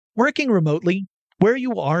Working remotely, where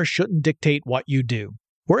you are shouldn't dictate what you do.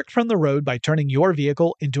 Work from the road by turning your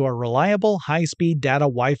vehicle into a reliable high-speed data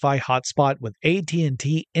Wi-Fi hotspot with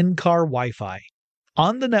AT&T in-car Wi-Fi.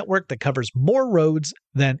 On the network that covers more roads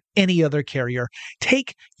than any other carrier,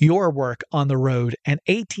 take your work on the road and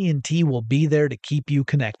AT&T will be there to keep you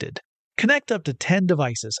connected. Connect up to 10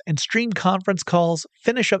 devices and stream conference calls,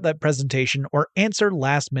 finish up that presentation, or answer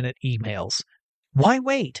last-minute emails. Why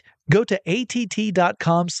wait? Go to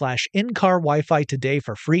att.com/in-car Wi-Fi today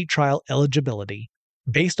for free trial eligibility.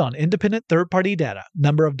 Based on independent third-party data,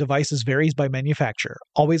 number of devices varies by manufacturer.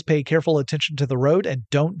 Always pay careful attention to the road and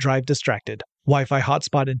don't drive distracted. Wi-Fi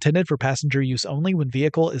hotspot intended for passenger use only when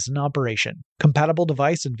vehicle is in operation. Compatible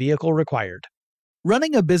device and vehicle required.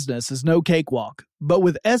 Running a business is no cakewalk, but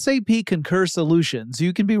with SAP Concur Solutions,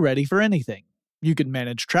 you can be ready for anything. You can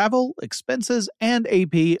manage travel, expenses, and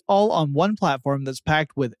AP all on one platform that's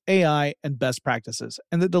packed with AI and best practices,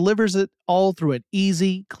 and that delivers it all through an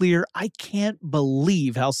easy, clear, I can't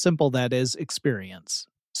believe how simple that is experience.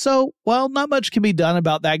 So, while not much can be done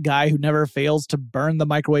about that guy who never fails to burn the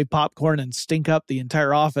microwave popcorn and stink up the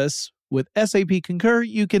entire office, with SAP Concur,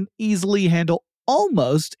 you can easily handle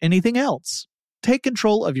almost anything else. Take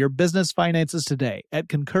control of your business finances today at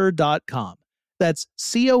Concur.com. That's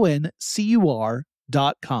CONCUR.com.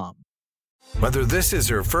 Whether this is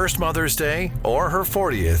her first Mother's Day or her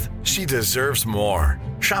 40th, she deserves more.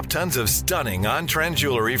 Shop tons of stunning on-trend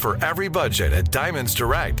jewelry for every budget at Diamonds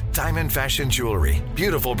Direct. Diamond fashion jewelry,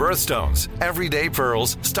 beautiful birthstones, everyday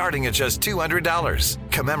pearls starting at just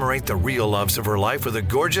 $200. Commemorate the real loves of her life with a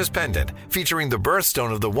gorgeous pendant featuring the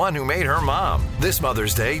birthstone of the one who made her mom. This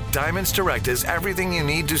Mother's Day, Diamonds Direct is everything you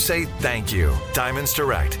need to say thank you. Diamonds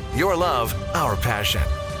Direct, your love, our passion.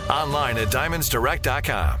 Online at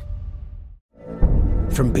diamondsdirect.com.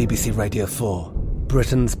 From BBC Radio 4,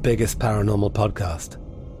 Britain's biggest paranormal podcast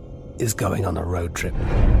is going on a road trip.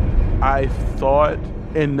 I thought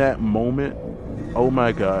in that moment, oh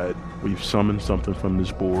my God, we've summoned something from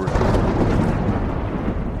this board.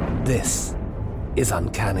 This is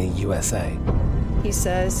Uncanny USA. He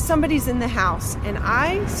says, somebody's in the house, and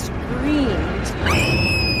I screamed.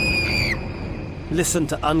 Listen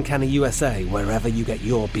to Uncanny USA wherever you get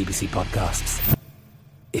your BBC podcasts,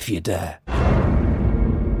 if you dare.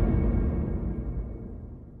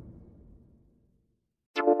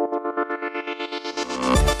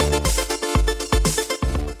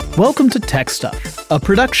 Welcome to Tech Stuff, a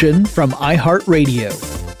production from iHeartRadio.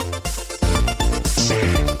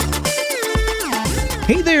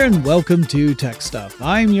 Hey there and welcome to Tech Stuff.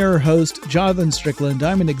 I'm your host, Jonathan Strickland.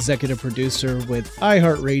 I'm an executive producer with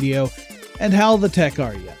iHeartRadio. And how the tech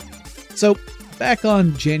are you? So, back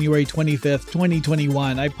on January 25th,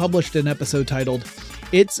 2021, I published an episode titled,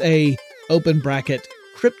 It's a, open bracket,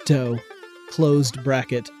 crypto, closed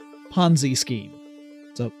bracket, Ponzi scheme.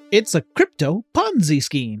 So, it's a crypto Ponzi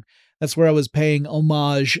scheme. That's where I was paying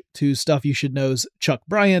homage to Stuff You Should Know's Chuck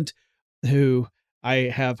Bryant, who I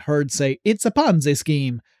have heard say, it's a Ponzi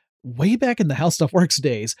scheme, way back in the How Stuff Works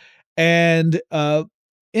days. And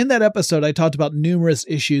in that episode, I talked about numerous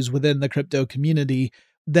issues within the crypto community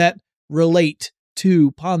that relate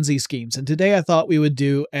to Ponzi schemes. And today I thought we would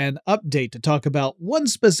do an update to talk about one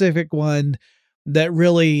specific one that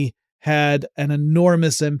really had an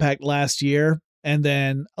enormous impact last year, and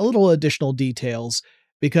then a little additional details,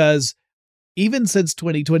 because even since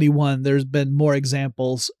 2021, there's been more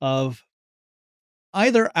examples of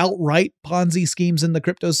either outright Ponzi schemes in the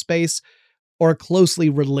crypto space or closely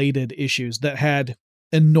related issues that had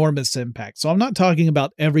enormous impact. So I'm not talking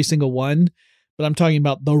about every single one, but I'm talking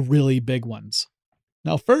about the really big ones.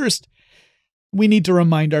 Now, first, we need to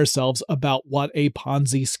remind ourselves about what a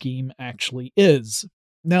Ponzi scheme actually is.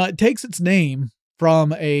 Now, it takes its name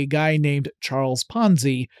from a guy named Charles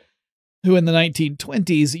Ponzi, who in the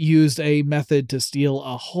 1920s used a method to steal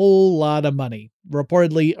a whole lot of money,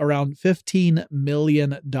 reportedly around $15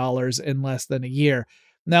 million in less than a year.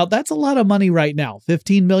 Now, that's a lot of money right now.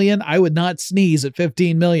 15 million, I would not sneeze at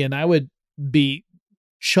 15 million. I would be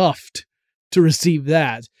chuffed to receive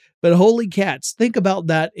that. But holy cats, think about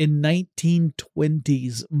that in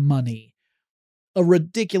 1920s money. A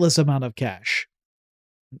ridiculous amount of cash.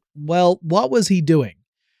 Well, what was he doing?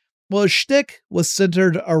 Well, his shtick was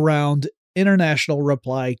centered around international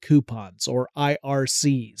reply coupons, or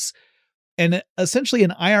IRCs. And essentially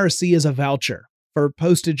an IRC is a voucher for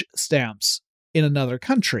postage stamps in another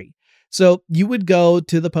country. So you would go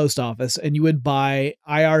to the post office and you would buy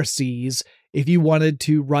IRCs if you wanted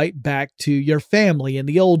to write back to your family in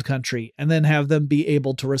the old country and then have them be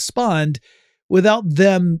able to respond without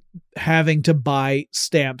them having to buy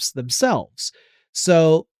stamps themselves.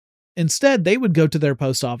 So instead, they would go to their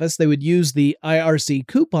post office, they would use the IRC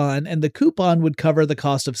coupon, and the coupon would cover the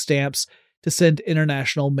cost of stamps to send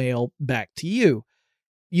international mail back to you.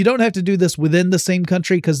 You don't have to do this within the same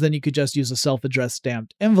country because then you could just use a self-addressed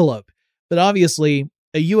stamped envelope. But obviously,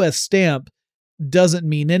 a US stamp doesn't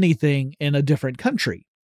mean anything in a different country.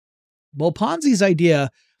 Well, Ponzi's idea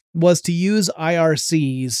was to use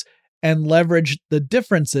IRCs and leverage the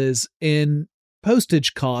differences in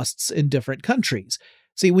postage costs in different countries.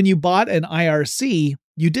 See, when you bought an IRC,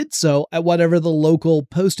 you did so at whatever the local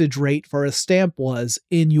postage rate for a stamp was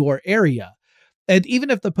in your area. And even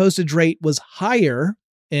if the postage rate was higher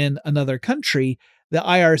in another country, the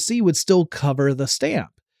IRC would still cover the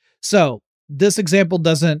stamp. So this example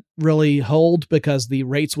doesn't really hold because the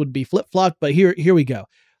rates would be flip-flopped, but here we go.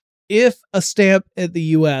 If a stamp at the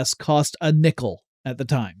US cost a nickel at the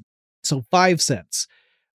time, so 5 cents,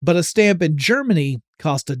 but a stamp in Germany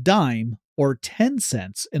cost a dime or 10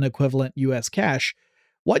 cents in equivalent US cash,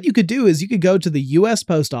 what you could do is you could go to the US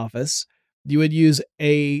post office, you would use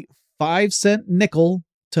a 5-cent nickel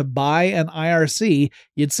to buy an IRC,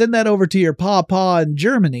 you'd send that over to your pawpaw in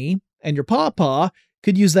Germany, and your pawpaw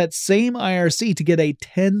could use that same IRC to get a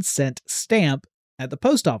 10-cent stamp at the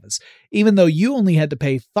post office, even though you only had to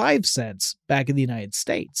pay 5 cents back in the United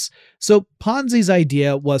States. So Ponzi's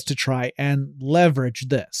idea was to try and leverage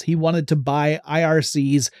this. He wanted to buy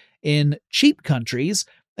IRCs in cheap countries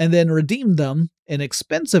and then redeem them in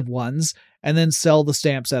expensive ones and then sell the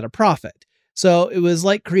stamps at a profit. So it was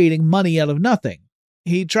like creating money out of nothing.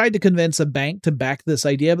 He tried to convince a bank to back this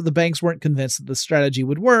idea, but the banks weren't convinced that the strategy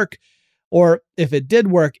would work. Or if it did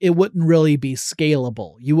work, it wouldn't really be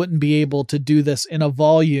scalable. You wouldn't be able to do this in a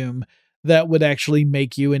volume that would actually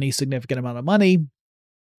make you any significant amount of money.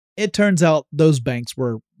 It turns out those banks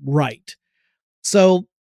were right. So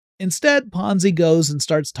instead, Ponzi goes and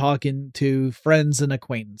starts talking to friends and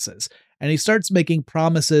acquaintances, and he starts making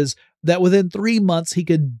promises that within 3 months he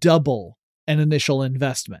could double an initial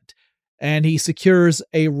investment. And he secures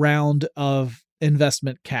a round of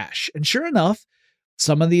investment cash. And sure enough,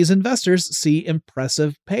 some of these investors see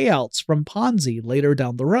impressive payouts from Ponzi later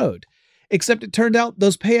down the road. Except it turned out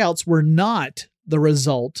those payouts were not the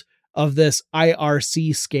result of this IRC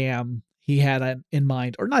scam he had in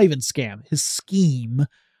mind, or not even scam, his scheme.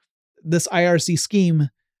 This IRC scheme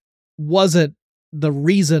wasn't the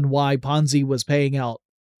reason why Ponzi was paying out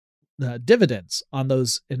dividends on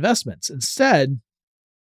those investments. Instead,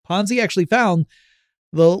 Ponzi actually found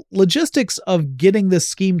the logistics of getting this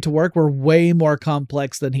scheme to work were way more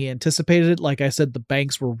complex than he anticipated. Like I said, the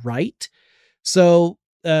banks were right. So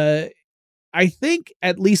I think,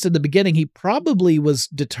 at least in the beginning, he probably was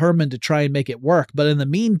determined to try and make it work. But in the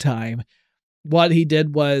meantime, what he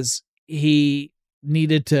did was he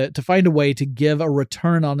needed to find a way to give a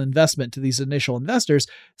return on investment to these initial investors.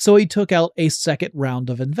 So he took out a second round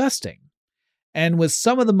of investing. And with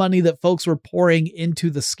some of the money that folks were pouring into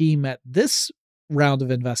the scheme at this round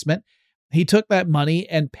of investment, he took that money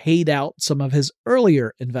and paid out some of his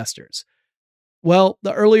earlier investors. Well,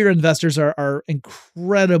 the earlier investors are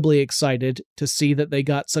incredibly excited to see that they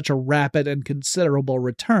got such a rapid and considerable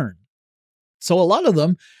return. So a lot of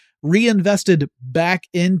them reinvested back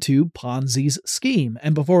into Ponzi's scheme.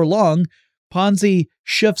 And before long, Ponzi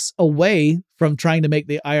shifts away from trying to make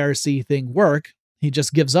the IRC thing work. He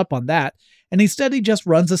just gives up on that. And instead, he just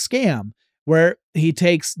runs a scam where he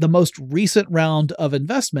takes the most recent round of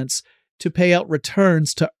investments to pay out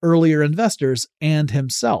returns to earlier investors and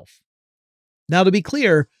himself. Now, to be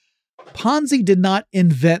clear, Ponzi did not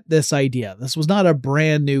invent this idea. This was not a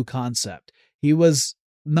brand new concept. He was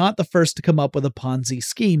not the first to come up with a Ponzi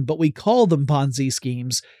scheme, but we call them Ponzi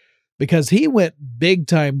schemes because he went big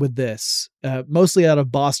time with this, mostly out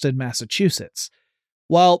of Boston, Massachusetts.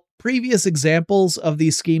 While previous examples of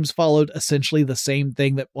these schemes followed essentially the same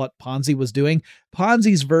thing that what Ponzi was doing,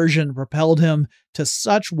 Ponzi's version propelled him to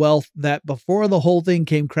such wealth that before the whole thing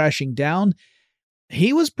came crashing down,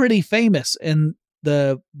 he was pretty famous in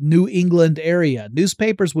the New England area.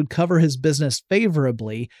 Newspapers would cover his business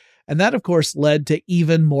favorably, and that, of course, led to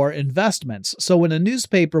even more investments. So when a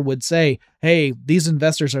newspaper would say, hey, these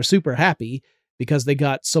investors are super happy because they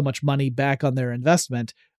got so much money back on their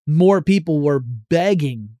investment, more people were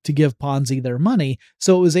begging to give Ponzi their money,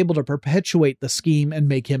 so it was able to perpetuate the scheme and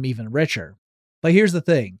make him even richer. But here's the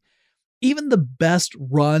thing. Even the best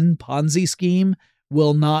run Ponzi scheme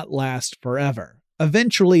will not last forever.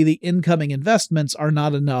 Eventually, the incoming investments are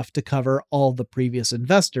not enough to cover all the previous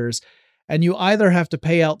investors, and you either have to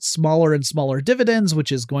pay out smaller and smaller dividends,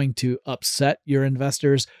 which is going to upset your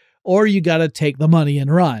investors, or you got to take the money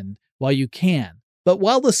and run while you can. But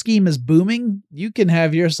while the scheme is booming, you can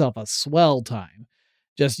have yourself a swell time.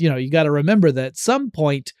 Just, you got to remember that at some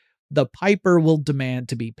point, the piper will demand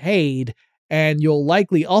to be paid, and you'll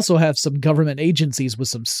likely also have some government agencies with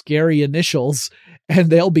some scary initials, and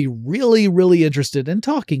they'll be really, really interested in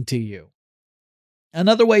talking to you.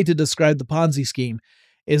 Another way to describe the Ponzi scheme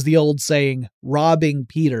is the old saying, robbing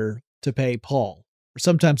Peter to pay Paul. Or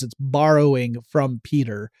sometimes it's borrowing from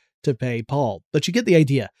Peter to pay Paul. But you get the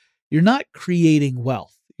idea. You're not creating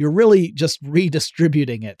wealth. You're really just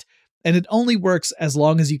redistributing it. And it only works as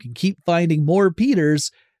long as you can keep finding more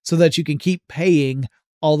Peters so that you can keep paying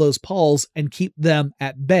all those Pauls and keep them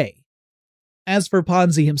at bay. As for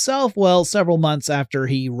Ponzi himself, well, several months after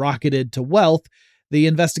he rocketed to wealth, the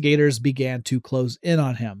investigators began to close in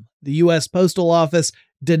on him. The U.S. Postal Office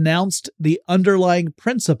denounced the underlying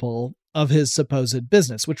principle of his supposed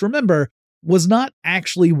business, which, remember, was not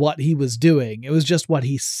actually what he was doing. It was just what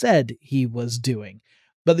he said he was doing.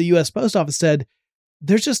 But the U.S. Post Office said,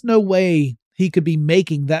 there's just no way he could be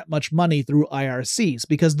making that much money through IRCs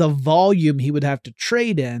because the volume he would have to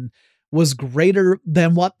trade in was greater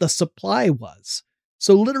than what the supply was.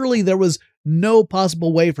 So literally there was no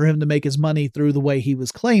possible way for him to make his money through the way he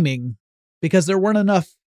was claiming because there weren't enough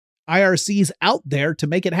IRCs out there to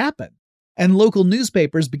make it happen. And local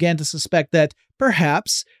newspapers began to suspect that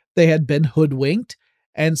perhaps they had been hoodwinked,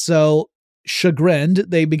 and so chagrined,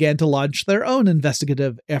 they began to launch their own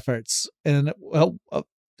investigative efforts in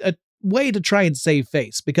a way to try and save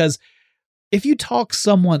face. Because if you talk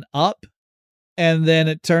someone up and then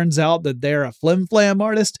it turns out that they're a flim-flam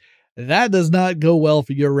artist, that does not go well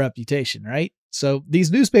for your reputation, right? So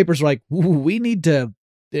these newspapers are like, we need to,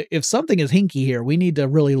 if something is hinky here, we need to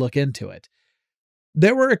really look into it.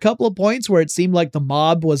 There were a couple of points where it seemed like the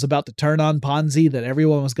mob was about to turn on Ponzi, that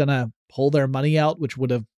everyone was going to pull their money out, which would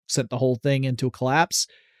have sent the whole thing into a collapse.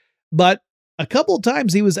 But a couple of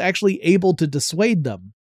times he was actually able to dissuade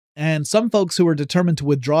them. And some folks who were determined to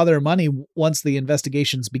withdraw their money once the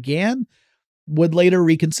investigations began would later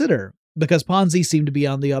reconsider, because Ponzi seemed to be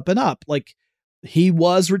on the up and up. Like, he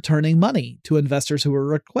was returning money to investors who were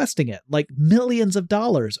requesting it, like millions of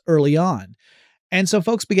dollars early on. And so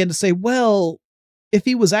folks began to say, well, if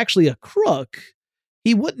he was actually a crook,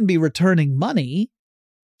 he wouldn't be returning money.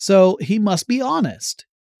 So he must be honest.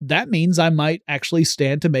 That means I might actually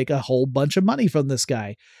stand to make a whole bunch of money from this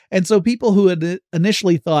guy. And so people who had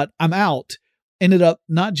initially thought, I'm out, ended up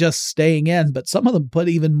not just staying in, but some of them put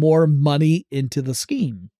even more money into the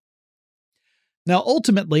scheme. Now,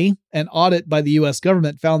 ultimately, an audit by the U.S.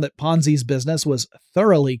 government found that Ponzi's business was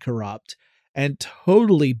thoroughly corrupt and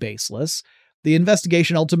totally baseless. The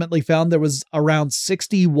investigation ultimately found there was around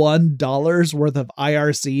 $61 worth of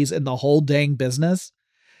IRCs in the whole dang business.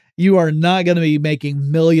 You are not going to be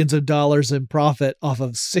making millions of dollars in profit off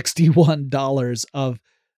of $61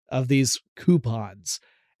 of these coupons.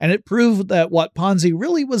 And it proved that what Ponzi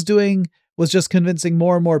really was doing was just convincing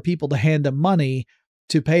more and more people to hand him money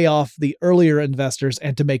to pay off the earlier investors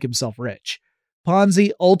and to make himself rich.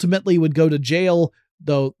 Ponzi ultimately would go to jail,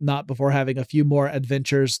 though not before having a few more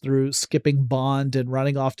adventures through skipping bond and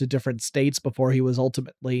running off to different states before he was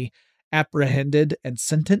ultimately apprehended and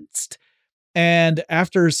sentenced. And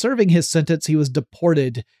after serving his sentence, he was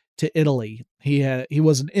deported to Italy. He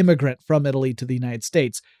was an immigrant from Italy to the United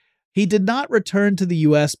States. He did not return to the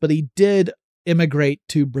U.S., but he did immigrate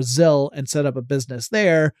to Brazil and set up a business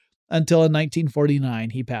there until in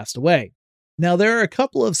 1949 he passed away. Now, there are a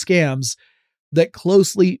couple of scams that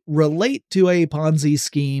closely relate to a Ponzi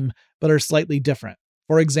scheme, but are slightly different.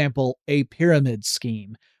 For example, a pyramid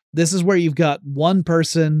scheme. This is where you've got one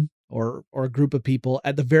person or a group of people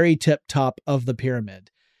at the very top of the pyramid.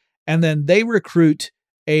 And then they recruit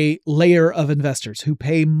a layer of investors who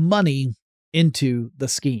pay money into the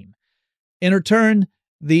scheme. In return,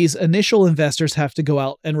 these initial investors have to go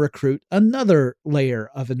out and recruit another layer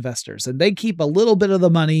of investors, and they keep a little bit of the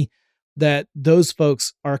money that those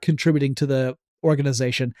folks are contributing to the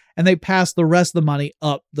organization, and they pass the rest of the money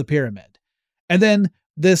up the pyramid. And then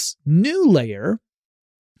this new layer,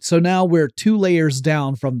 so now we're 2 layers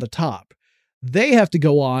down from the top, they have to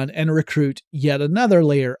go on and recruit yet another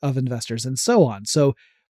layer of investors, and so on. So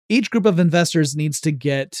each group of investors needs to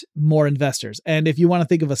get more investors. And if you want to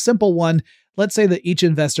think of a simple one, let's say that each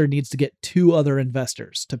investor needs to get 2 other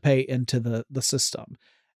investors to pay into the system.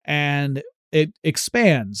 And it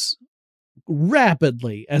expands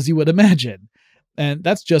rapidly, as you would imagine. And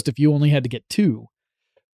that's just if you only had to get 2.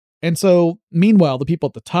 And so, meanwhile, the people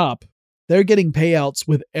at the top, they're getting payouts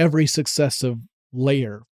with every successive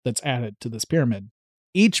layer that's added to this pyramid.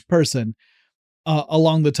 Each person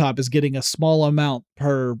along the top is getting a small amount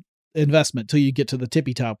per investment till you get to the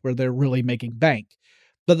tippy top where they're really making bank.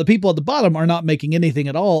 But the people at the bottom are not making anything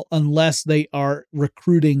at all unless they are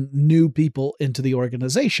recruiting new people into the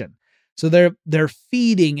organization. So they're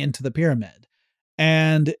feeding into the pyramid.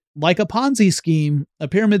 And like a Ponzi scheme, a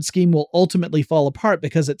pyramid scheme will ultimately fall apart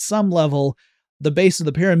because at some level, the base of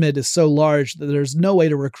the pyramid is so large that there's no way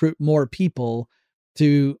to recruit more people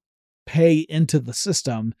to pay into the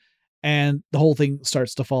system, and the whole thing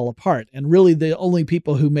starts to fall apart. And really, the only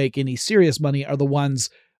people who make any serious money are the ones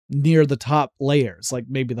near the top layers, like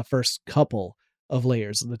maybe the first couple of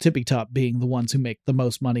layers, the tippy top being the ones who make the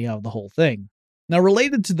most money out of the whole thing. Now,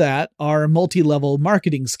 related to that are multi-level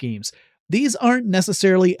marketing schemes. These aren't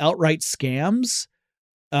necessarily outright scams.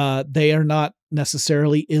 They are not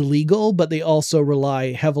necessarily illegal, but they also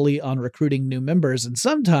rely heavily on recruiting new members. And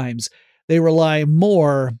sometimes they rely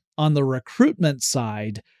more on the recruitment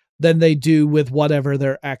side than they do with whatever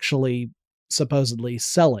they're actually supposedly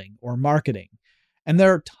selling or marketing. And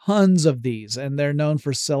there are tons of these, and they're known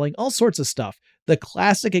for selling all sorts of stuff. The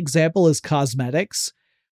classic example is cosmetics,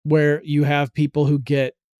 where you have people who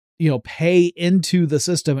get, pay into the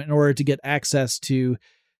system in order to get access to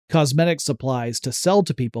cosmetic supplies to sell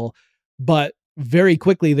to people. But very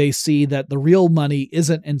quickly they see that the real money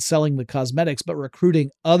isn't in selling the cosmetics, but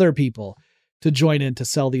recruiting other people to join in to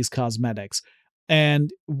sell these cosmetics.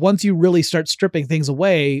 And once you really start stripping things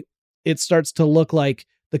away, it starts to look like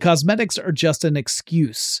the cosmetics are just an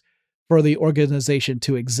excuse for the organization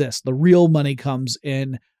to exist. The real money comes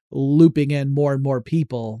in looping in more and more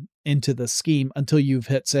people into the scheme until you've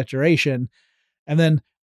hit saturation. And then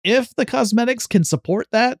if the cosmetics can support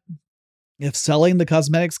that, if selling the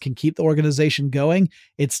cosmetics can keep the organization going,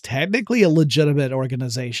 it's technically a legitimate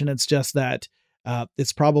organization. It's just that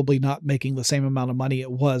it's probably not making the same amount of money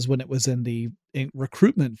it was when it was in the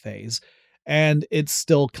recruitment phase, and it's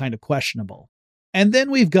still kind of questionable. And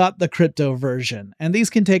then we've got the crypto version, and these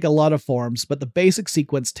can take a lot of forms, but the basic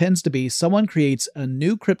sequence tends to be someone creates a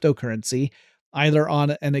new cryptocurrency, either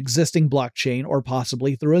on an existing blockchain or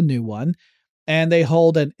possibly through a new one, and they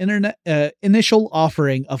hold an initial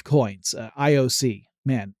offering of coins, IOC.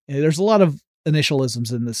 Man, there's a lot of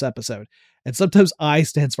initialisms in this episode, and sometimes I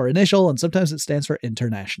stands for initial, and sometimes it stands for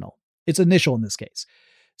international. It's initial in this case.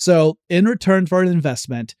 So in return for an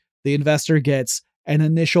investment, the investor gets an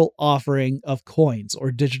initial offering of coins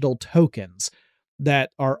or digital tokens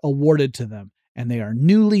that are awarded to them, and they are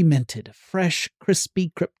newly minted, fresh,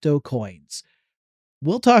 crispy crypto coins.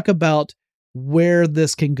 We'll talk about where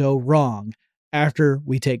this can go wrong after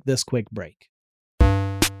we take this quick break.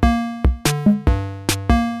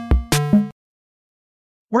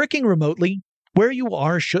 Working remotely, where you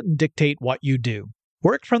are shouldn't dictate what you do.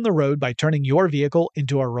 Work from the road by turning your vehicle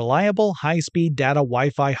into a reliable high-speed data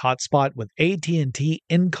Wi-Fi hotspot with AT&T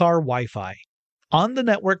in-car Wi-Fi. On the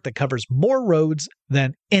network that covers more roads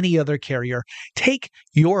than any other carrier, take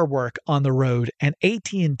your work on the road and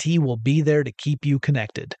AT&T will be there to keep you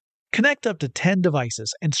connected. Connect up to 10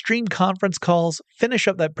 devices and stream conference calls, finish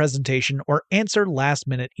up that presentation, or answer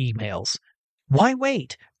last-minute emails. Why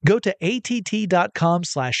wait? Go to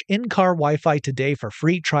att.com/in-car Wi-Fi today for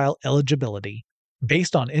free trial eligibility.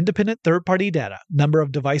 Based on independent third-party data, number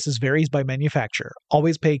of devices varies by manufacturer.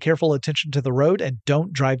 Always pay careful attention to the road and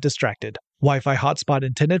don't drive distracted. Wi-Fi hotspot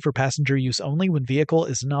intended for passenger use only when vehicle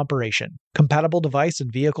is in operation. Compatible device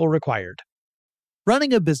and vehicle required.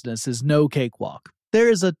 Running a business is no cakewalk. There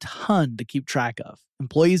is a ton to keep track of.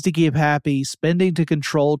 Employees to keep happy, spending to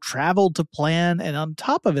control, travel to plan, and on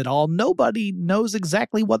top of it all, nobody knows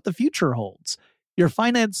exactly what the future holds. Your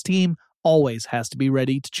finance team always has to be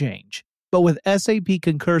ready to change. But with SAP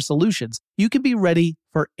Concur Solutions, you can be ready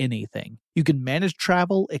for anything. You can manage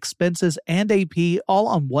travel, expenses, and AP all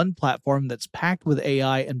on one platform that's packed with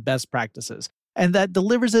AI and best practices, and that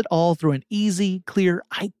delivers it all through an easy, clear,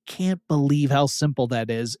 I can't believe how simple that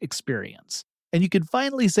is experience. And you can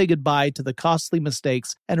finally say goodbye to the costly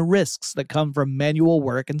mistakes and risks that come from manual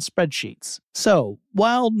work and spreadsheets. So,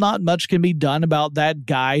 while not much can be done about that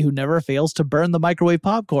guy who never fails to burn the microwave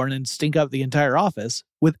popcorn and stink up the entire office,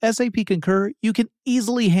 with SAP Concur, you can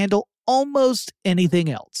easily handle almost anything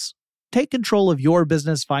else. Take control of your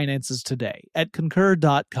business finances today at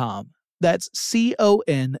concur.com. That's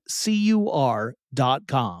CONCUR.com.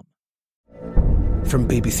 From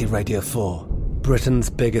BBC Radio 4, Britain's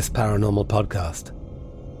biggest paranormal podcast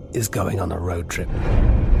is going on a road trip.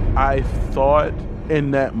 I thought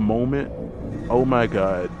in that moment, oh my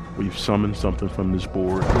God, we've summoned something from this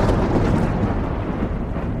board.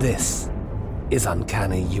 This is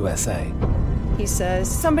Uncanny USA. He says,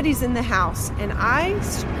 somebody's in the house, and I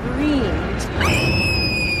screamed.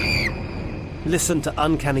 Listen to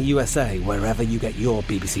Uncanny USA wherever you get your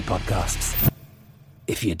BBC podcasts,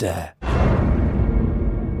 if you dare.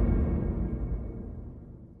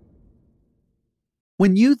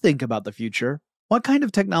 When you think about the future, what kind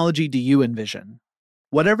of technology do you envision?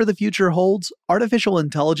 Whatever the future holds, artificial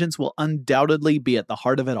intelligence will undoubtedly be at the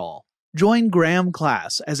heart of it all. Join Graham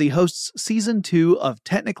Class as he hosts Season 2 of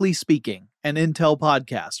Technically Speaking, an Intel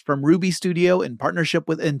podcast from Ruby Studio in partnership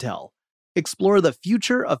with Intel. Explore the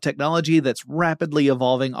future of technology that's rapidly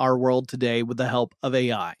evolving our world today with the help of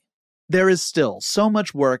AI. There is still so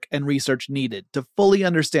much work and research needed to fully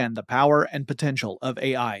understand the power and potential of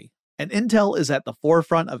AI, and Intel is at the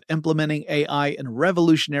forefront of implementing AI in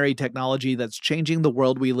revolutionary technology that's changing the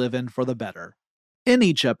world we live in for the better. In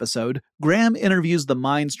each episode, Graham interviews the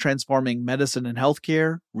minds transforming medicine and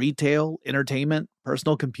healthcare, retail, entertainment,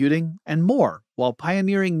 personal computing, and more, while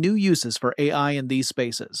pioneering new uses for AI in these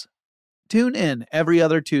spaces. Tune in every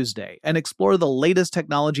other Tuesday and explore the latest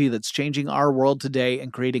technology that's changing our world today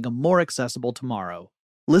and creating a more accessible tomorrow.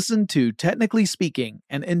 Listen to Technically Speaking,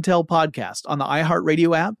 an Intel podcast on the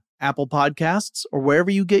iHeartRadio app, Apple Podcasts, or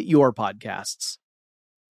wherever you get your podcasts.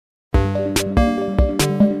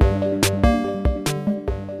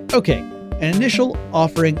 Okay, an initial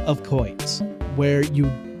offering of coins, where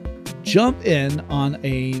you jump in on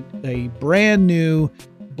a brand new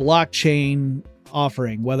blockchain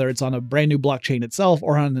offering, whether it's on a brand new blockchain itself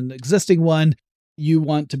or on an existing one. You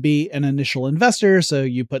want to be an initial investor, so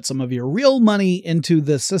you put some of your real money into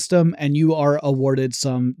the system and you are awarded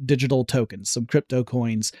some digital tokens, some crypto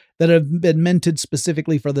coins that have been minted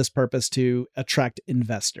specifically for this purpose to attract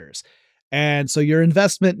investors. And so your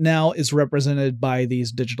investment now is represented by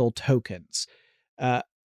these digital tokens.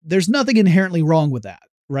 There's nothing inherently wrong with that,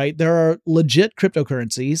 right? There are legit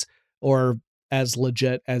cryptocurrencies, or as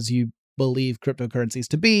legit as you believe cryptocurrencies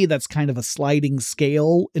to be. That's kind of a sliding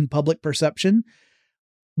scale in public perception.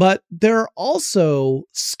 But there are also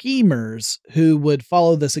schemers who would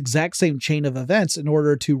follow this exact same chain of events in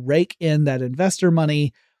order to rake in that investor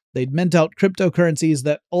money. They'd mint out cryptocurrencies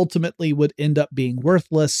that ultimately would end up being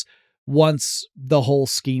worthless once the whole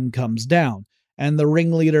scheme comes down. And the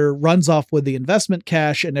ringleader runs off with the investment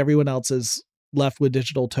cash and everyone else is left with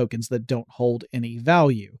digital tokens that don't hold any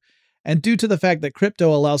value. And due to the fact that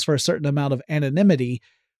crypto allows for a certain amount of anonymity,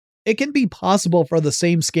 it can be possible for the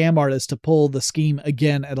same scam artist to pull the scheme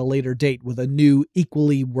again at a later date with a new,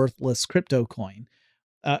 equally worthless crypto coin.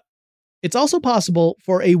 It's also possible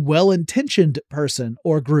for a well-intentioned person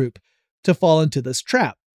or group to fall into this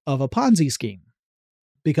trap of a Ponzi scheme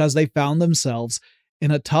because they found themselves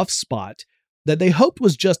in a tough spot that they hoped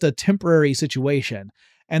was just a temporary situation,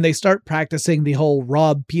 and they start practicing the whole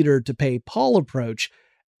rob Peter to pay Paul approach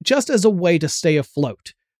just as a way to stay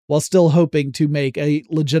afloat while still hoping to make a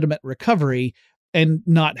legitimate recovery and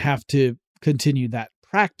not have to continue that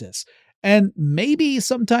practice. And maybe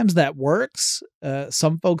sometimes that works.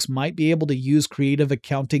 Some folks might be able to use creative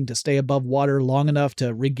accounting to stay above water long enough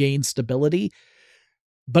to regain stability,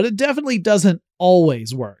 but it definitely doesn't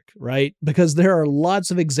always work, right? Because there are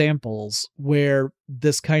lots of examples where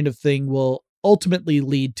this kind of thing will ultimately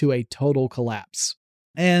lead to a total collapse.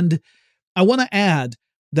 And I want to add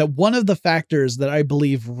that one of the factors that I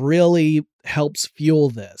believe really helps fuel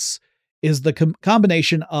this is the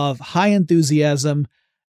combination of high enthusiasm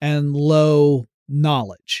and low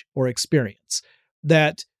knowledge or experience.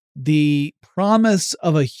 That the promise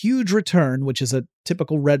of a huge return, which is a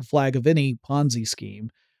typical red flag of any Ponzi scheme,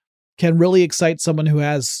 can really excite someone who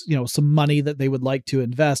has, some money that they would like to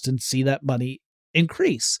invest and see that money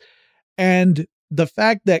increase. And the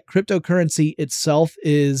fact that cryptocurrency itself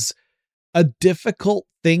is a difficult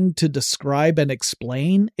thing to describe and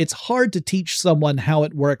explain, it's hard to teach someone how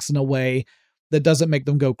it works in a way that doesn't make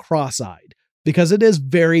them go cross-eyed, because it is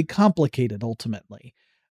very complicated ultimately.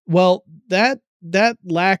 Well, that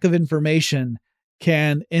lack of information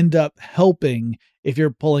can end up helping if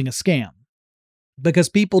you're pulling a scam, because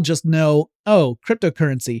people just know, oh,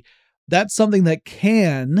 cryptocurrency, that's something that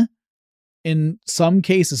can, in some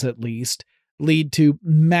cases at least, lead to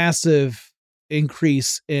massive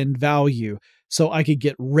increase in value, so I could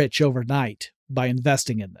get rich overnight by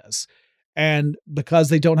investing in this. And because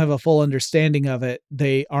they don't have a full understanding of it,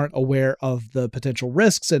 they aren't aware of the potential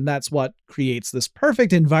risks, and that's what creates this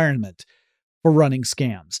perfect environment for running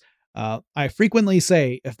scams. I frequently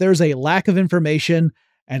say, if there's a lack of information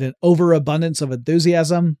and an overabundance of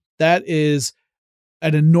enthusiasm, that is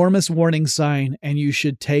an enormous warning sign, and you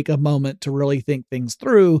should take a moment to really think things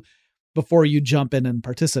through before you jump in and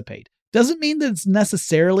participate. Doesn't mean that it's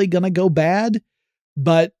necessarily going to go bad,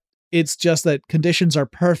 but it's just that conditions are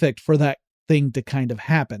perfect for that thing to kind of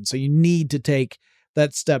happen. So you need to take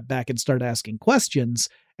that step back and start asking questions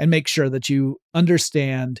and make sure that you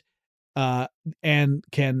understand and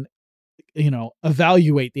can,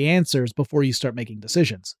 evaluate the answers before you start making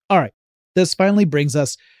decisions. All right. This finally brings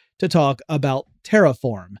us to talk about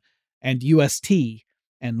Terraform and UST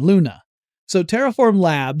and Luna. So Terraform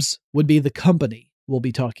Labs would be the company we'll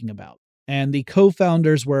be talking about. And the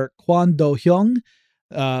co-founders were Kwon Do-hyung,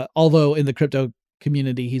 although in the crypto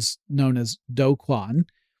community he's known as Do Kwon,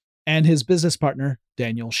 and his business partner,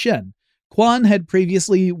 Daniel Shin. Kwon had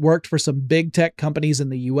previously worked for some big tech companies in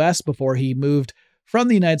the US before he moved from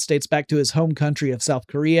the United States back to his home country of South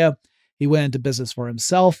Korea. He went into business for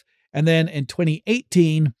himself. And then in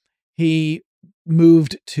 2018, he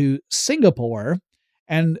moved to Singapore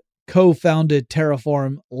and co-founded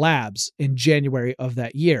Terraform Labs in January of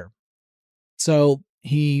that year. So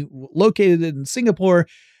he located it in Singapore,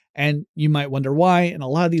 and you might wonder why. And a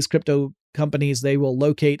lot of these crypto companies, they will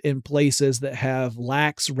locate in places that have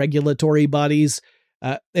lax regulatory bodies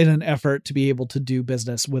in an effort to be able to do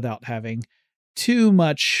business without having too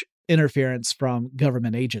much interference from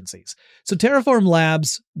government agencies. So Terraform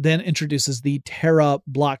Labs then introduces the Terra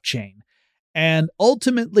blockchain and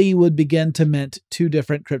ultimately would begin to mint two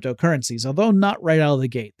different cryptocurrencies, although not right out of the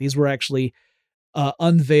gate. These were actually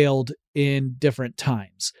unveiled in different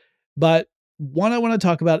times. But one I want to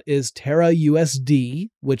talk about is Terra USD,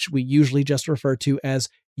 which we usually just refer to as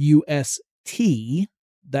UST.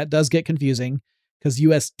 That does get confusing because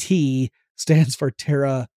UST stands for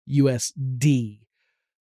Terra USD.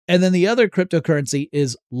 And then the other cryptocurrency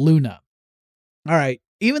is Luna. All right,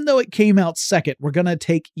 even though it came out second, we're going to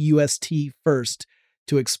take UST first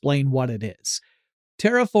to explain what it is.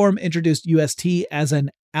 Terraform introduced UST as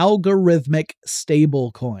an algorithmic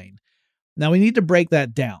stablecoin. Now we need to break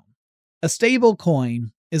that down. A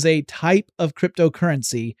stablecoin is a type of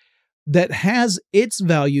cryptocurrency that has its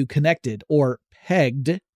value connected or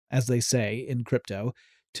pegged, as they say in crypto,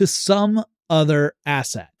 to some other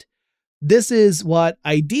asset. This is what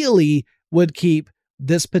ideally would keep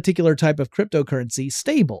this particular type of cryptocurrency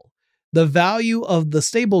stable. The value of the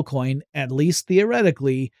stablecoin, at least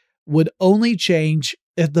theoretically, would only change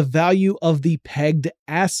if the value of the pegged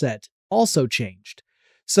asset also changed.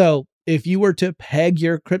 So if you were to peg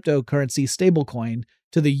your cryptocurrency stablecoin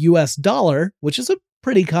to the US dollar, which is a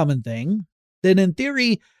pretty common thing, then in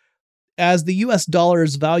theory, as the US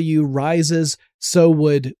dollar's value rises, so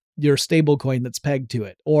would your stablecoin that's pegged to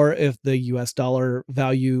it. Or if the US dollar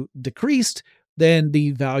value decreased, then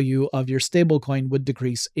the value of your stablecoin would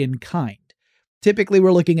decrease in kind. Typically,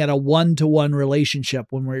 we're looking at a one-to-one relationship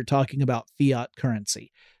when we're talking about fiat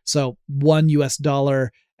currency. So $1 US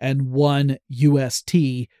and $1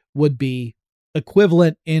 UST would be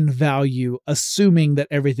equivalent in value, assuming that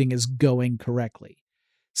everything is going correctly.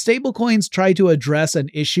 Stablecoins try to address an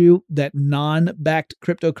issue that non-backed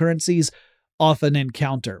cryptocurrencies often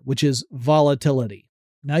encounter, which is volatility.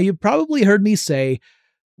 Now, you've probably heard me say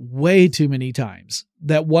way too many times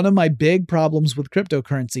that one of my big problems with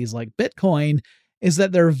cryptocurrencies like Bitcoin is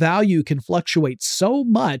that their value can fluctuate so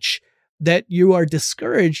much that you are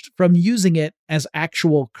discouraged from using it as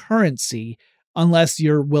actual currency unless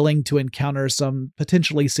you're willing to encounter some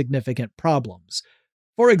potentially significant problems.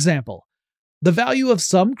 For example, the value of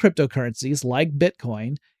some cryptocurrencies like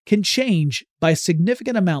Bitcoin can change by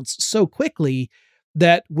significant amounts so quickly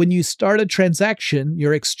that when you start a transaction,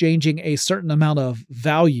 you're exchanging a certain amount of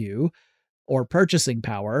value or purchasing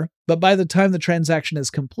power, but by the time the transaction is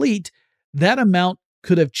complete, that amount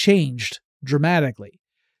could have changed dramatically.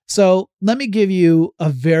 So let me give you a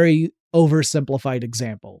very oversimplified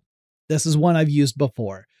example. This is one I've used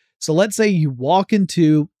before. So let's say you walk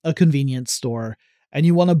into a convenience store and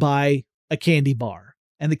you want to buy a candy bar,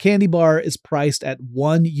 and the candy bar is priced at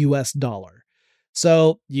 $1 US.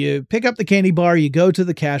 So you pick up the candy bar, you go to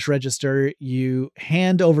the cash register, you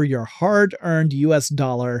hand over your hard-earned US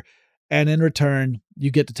dollar, and in return,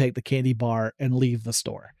 you get to take the candy bar and leave the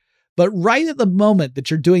store. But right at the moment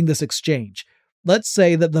that you're doing this exchange, let's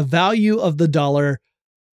say that the value of the dollar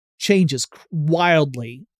changes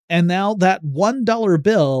wildly, and now that $1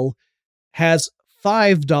 bill has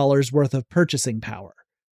 $5 worth of purchasing power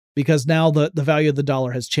because now the value of the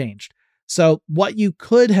dollar has changed. So what you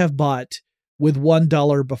could have bought with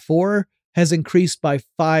 $1 before has increased by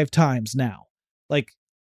 5 times now. Like,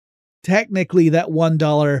 technically that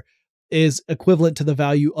 $1 is equivalent to the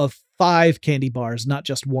value of 5 candy bars, not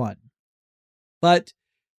just one. But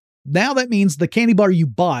now that means the candy bar you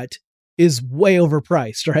bought is way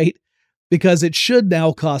overpriced, right? Because it should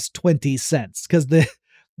now cost 20 cents because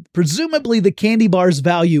presumably the candy bar's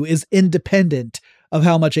value is independent of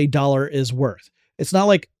how much a dollar is worth. It's not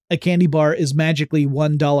like a candy bar is magically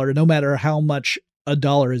 $1 no matter how much a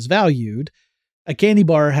dollar is valued. A candy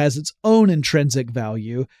bar has its own intrinsic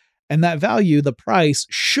value, and that value, the price,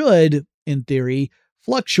 should, in theory,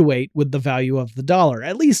 fluctuate with the value of the dollar.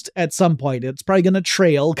 At least at some point. It's probably going to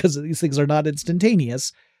trail because these things are not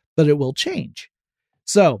instantaneous, but it will change.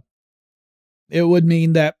 So it would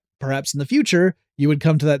mean that perhaps in the future, you would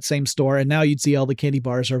come to that same store and now you'd see all the candy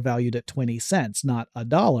bars are valued at 20 cents, not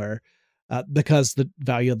 $1, because the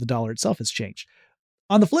value of the dollar itself has changed.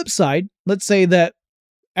 On the flip side, let's say that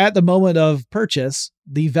at the moment of purchase,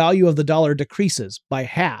 the value of the dollar decreases by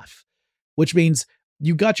half, which means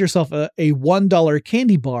you got yourself a $1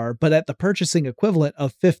 candy bar, but at the purchasing equivalent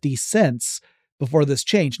of 50 cents before this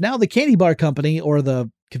change. Now the candy bar company or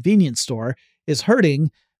the convenience store is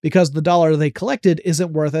hurting because the dollar they collected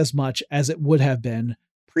isn't worth as much as it would have been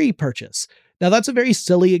pre-purchase. Now that's a very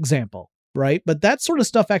silly example, right? But that sort of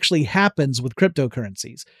stuff actually happens with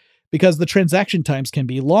cryptocurrencies because the transaction times can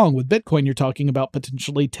be long. With Bitcoin, you're talking about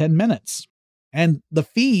potentially 10 minutes. And the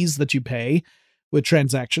fees that you pay with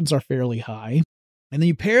transactions are fairly high. And then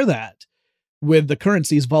you pair that with the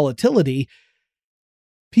currency's volatility,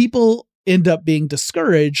 people end up being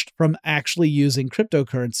discouraged from actually using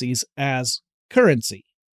cryptocurrencies as currency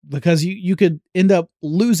because you could end up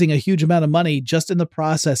losing a huge amount of money just in the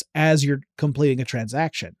process as you're completing a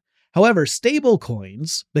transaction. However, stable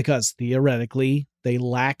coins, because theoretically they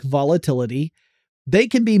lack volatility, they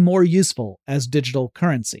can be more useful as digital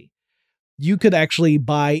currency. You could actually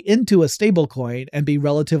buy into a stable coin and be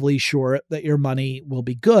relatively sure that your money will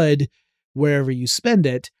be good wherever you spend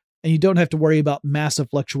it, and you don't have to worry about massive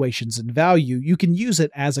fluctuations in value. You can use it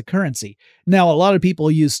as a currency. Now, a lot of people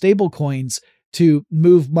use stable coins to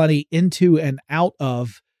move money into and out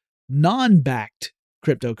of non-backed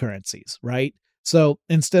cryptocurrencies, right? So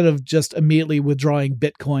instead of just immediately withdrawing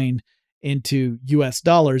Bitcoin into US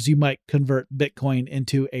dollars, you might convert Bitcoin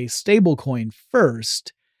into a stable coin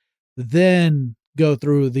first, then go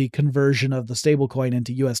through the conversion of the stablecoin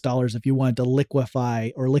into US dollars if you want to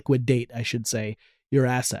liquefy or liquidate, I should say, your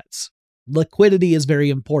assets. Liquidity is very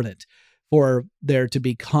important for there to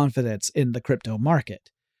be confidence in the crypto market.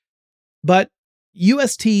 But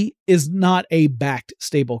UST is not a backed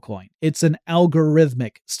stablecoin. It's an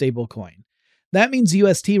algorithmic stablecoin. That means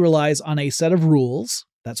UST relies on a set of rules.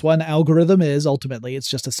 That's what an algorithm is ultimately. It's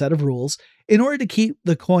just a set of rules in order to keep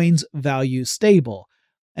the coin's value stable.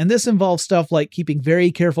 And this involves stuff like keeping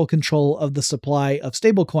very careful control of the supply of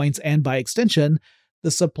stablecoins and, by extension,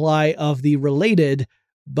 the supply of the related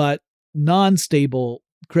but non-stable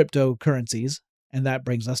cryptocurrencies. And that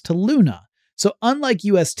brings us to Luna. So unlike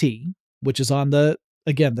UST, which is on the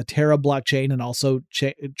Terra blockchain and also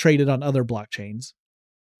traded on other blockchains,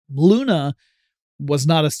 Luna was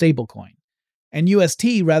not a stablecoin. And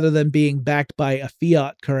UST, rather than being backed by a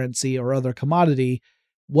fiat currency or other commodity,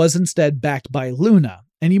 was instead backed by Luna.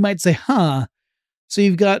 And you might say, so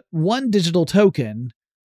you've got one digital token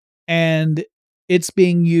and it's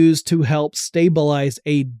being used to help stabilize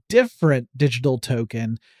a different digital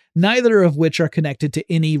token, neither of which are connected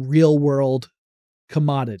to any real-world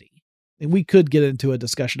commodity. And we could get into a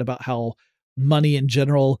discussion about how money in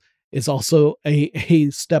general is also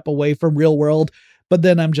a step away from real world, but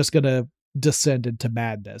then I'm just going to descend into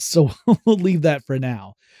madness. So we'll leave that for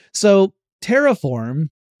now. So Terraform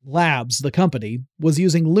Labs, the company, was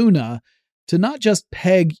using Luna to not just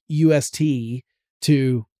peg UST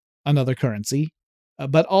to another currency,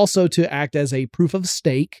 but also to act as a proof of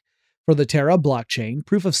stake for the Terra blockchain.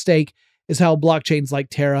 Proof of stake is how blockchains like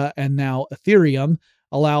Terra and now Ethereum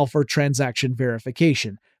allow for transaction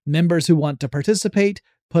verification. Members who want to participate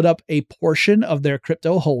put up a portion of their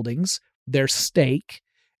crypto holdings, their stake,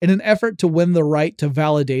 in an effort to win the right to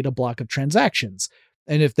validate a block of transactions.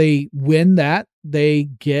 And if they win that, they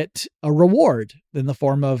get a reward in the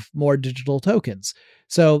form of more digital tokens.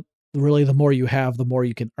 So really, the more you have, the more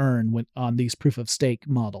you can earn on these proof of stake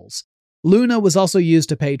models. Luna was also used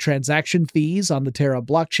to pay transaction fees on the Terra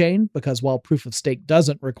blockchain, because while proof of stake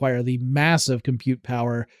doesn't require the massive compute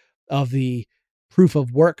power of the proof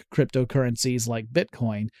of work cryptocurrencies like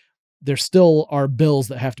Bitcoin, there still are bills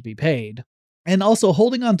that have to be paid. And also,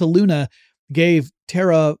 holding on to Luna gave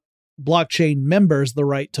Terra blockchain members the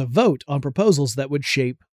right to vote on proposals that would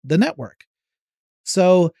shape the network.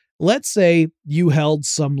 So let's say you held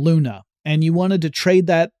some Luna and you wanted to trade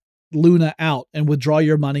that Luna out and withdraw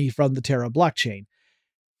your money from the Terra blockchain.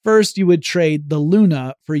 First, you would trade the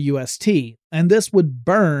Luna for UST, and this would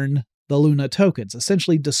burn the Luna tokens,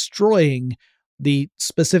 essentially destroying the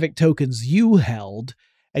specific tokens you held,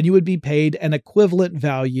 and you would be paid an equivalent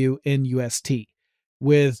value in UST,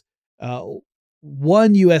 with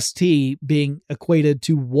 1 UST being equated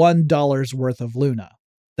to $1 worth of Luna.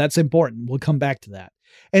 That's important. We'll come back to that.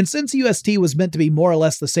 And since UST was meant to be more or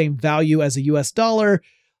less the same value as a US dollar,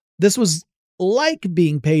 this was like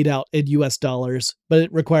being paid out in US dollars, but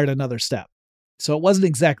it required another step. So it wasn't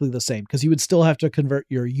exactly the same because you would still have to convert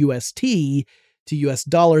your UST to US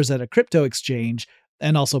dollars at a crypto exchange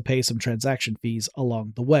and also pay some transaction fees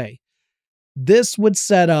along the way. This would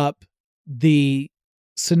set up the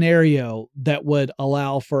scenario that would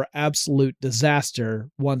allow for absolute disaster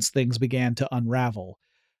once things began to unravel.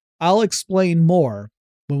 I'll explain more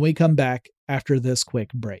when we come back after this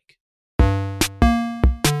quick break.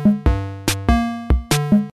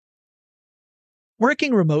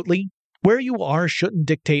 Working remotely, where you are shouldn't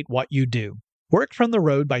dictate what you do. Work from the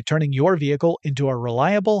road by turning your vehicle into a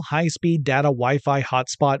reliable high-speed data Wi-Fi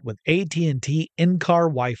hotspot with AT&T in-car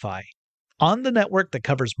Wi-Fi. On the network that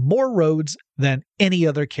covers more roads than any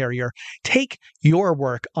other carrier, take your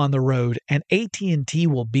work on the road and AT&T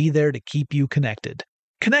will be there to keep you connected.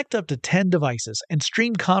 Connect up to 10 devices and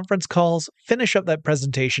stream conference calls, finish up that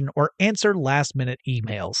presentation, or answer last-minute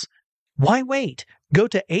emails. Why wait? Go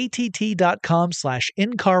to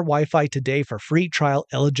att.com/in-car Wi-Fi today for free trial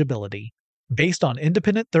eligibility. Based on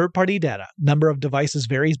independent third-party data, number of devices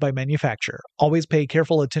varies by manufacturer. Always pay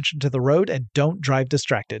careful attention to the road and don't drive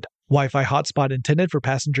distracted. Wi-Fi hotspot intended for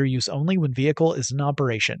passenger use only when vehicle is in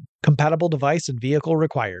operation. Compatible device and vehicle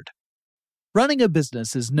required. Running a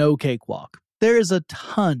business is no cakewalk. There is a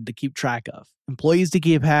ton to keep track of. Employees to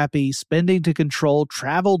keep happy, spending to control,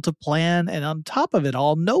 travel to plan, and on top of it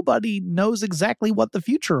all, nobody knows exactly what the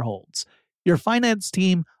future holds. Your finance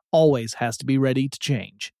team always has to be ready to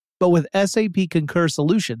change. But with SAP Concur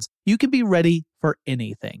Solutions, you can be ready for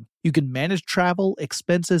anything. You can manage travel,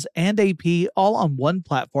 expenses, and AP all on one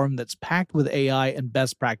platform that's packed with AI and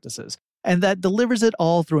best practices, and that delivers it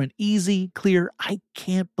all through an easy, clear, I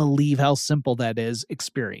can't believe how simple that is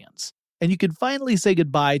experience. And you can finally say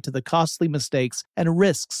goodbye to the costly mistakes and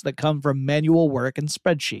risks that come from manual work and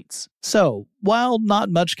spreadsheets. So, while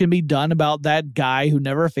not much can be done about that guy who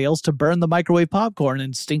never fails to burn the microwave popcorn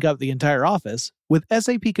and stink up the entire office, with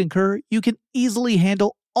SAP Concur, you can easily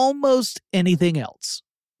handle almost anything else.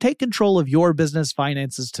 Take control of your business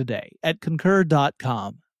finances today at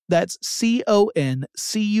concur.com. That's CONCUR.com.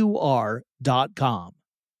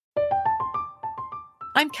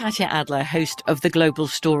 I'm Katya Adler, host of The Global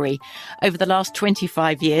Story. Over the last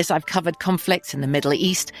 25 years, I've covered conflicts in the Middle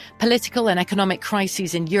East, political and economic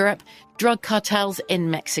crises in Europe, drug cartels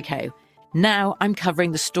in Mexico. Now I'm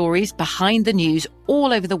covering the stories behind the news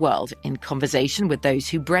all over the world in conversation with those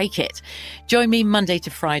who break it. Join me Monday to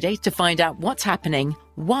Friday to find out what's happening,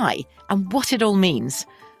 why, and what it all means.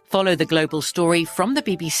 Follow The Global Story from the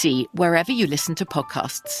BBC wherever you listen to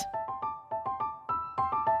podcasts.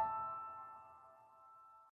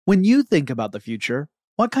 When you think about the future,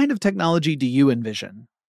 what kind of technology do you envision?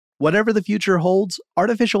 Whatever the future holds,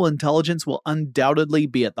 artificial intelligence will undoubtedly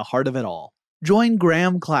be at the heart of it all. Join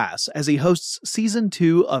Graham Class as he hosts Season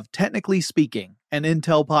 2 of Technically Speaking, an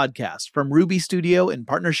Intel podcast from Ruby Studio in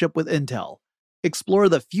partnership with Intel. Explore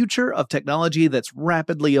the future of technology that's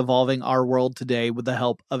rapidly evolving our world today with the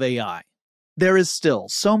help of AI. There is still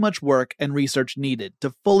so much work and research needed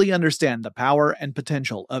to fully understand the power and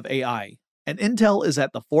potential of AI. And Intel is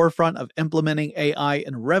at the forefront of implementing AI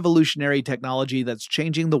in revolutionary technology that's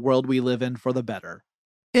changing the world we live in for the better.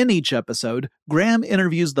 In each episode, Graham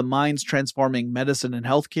interviews the minds transforming medicine and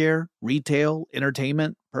healthcare, retail,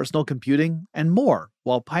 entertainment, personal computing, and more,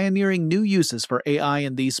 while pioneering new uses for AI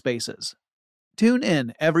in these spaces. Tune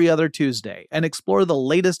in every other Tuesday and explore the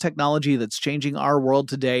latest technology that's changing our world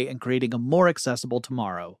today and creating a more accessible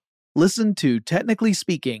tomorrow. Listen to Technically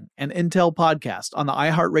Speaking, an Intel podcast on the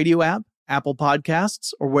iHeartRadio app, Apple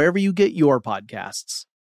Podcasts, or wherever you get your podcasts.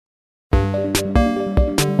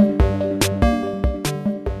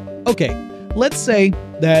 Okay, let's say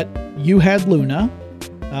that you had Luna.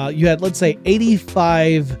 You had, let's say,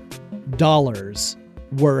 $85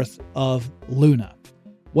 worth of Luna.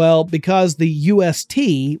 Well, because the UST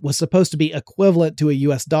was supposed to be equivalent to a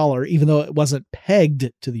US dollar, even though it wasn't pegged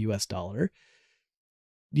to the US dollar,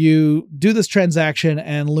 you do this transaction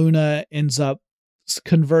and Luna ends up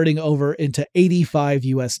converting over into 85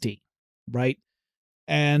 USD, right?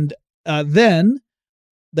 And then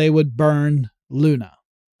they would burn Luna.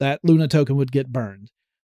 That Luna token would get burned.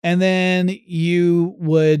 And then you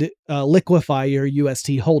would liquefy your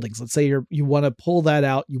UST holdings. Let's say you want to pull that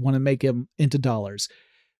out. You want to make them into dollars.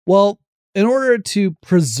 Well, in order to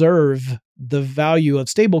preserve the value of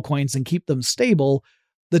stablecoins and keep them stable,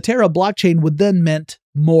 the Terra blockchain would then mint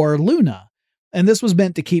more Luna. And this was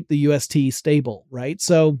meant to keep the UST stable, right?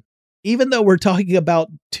 So even though we're talking about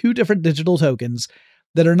two different digital tokens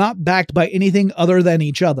that are not backed by anything other than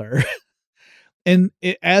each other, and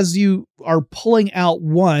as you are pulling out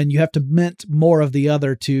one, you have to mint more of the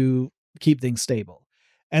other to keep things stable.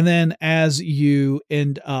 And then as you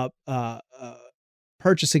end up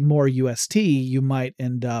purchasing more UST, you might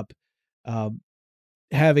end up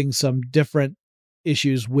having some different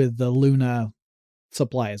issues with the Luna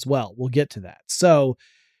supply as well. We'll get to that. So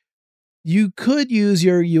you could use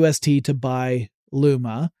your UST to buy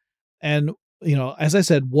Luma. And, as I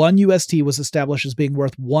said, one UST was established as being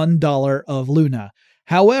worth $1 of Luna.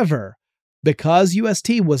 However, because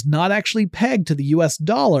UST was not actually pegged to the US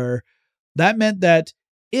dollar, that meant that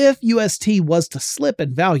if UST was to slip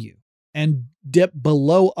in value and dip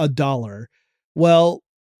below $1, well,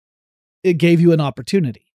 it gave you an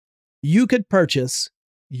opportunity. You could purchase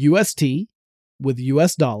UST with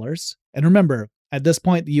US dollars. And remember, at this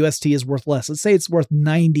point, the UST is worth less. Let's say it's worth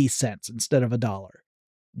 90 cents instead of $1.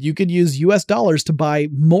 You could use US dollars to buy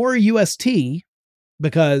more UST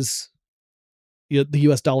because the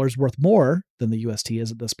US dollar is worth more than the UST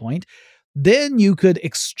is at this point. Then you could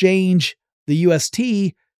exchange the UST,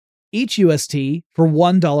 each UST, for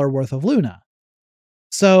 $1 worth of Luna.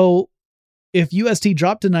 So if UST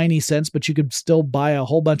dropped to 90 cents, but you could still buy a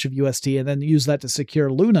whole bunch of UST and then use that to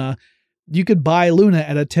secure Luna, you could buy Luna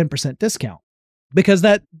at a 10% discount. Because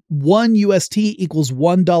that one UST equals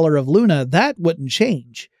 $1 of Luna, that wouldn't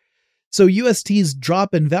change. So UST's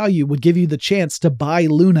drop in value would give you the chance to buy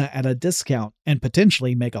Luna at a discount and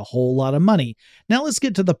potentially make a whole lot of money. Now let's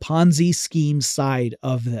get to the Ponzi scheme side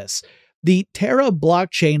of this. The Terra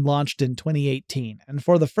blockchain launched in 2018, and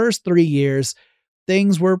for the first 3 years,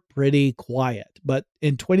 things were pretty quiet. But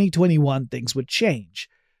in 2021, things would change.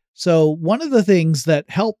 So one of the things that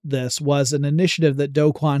helped this was an initiative that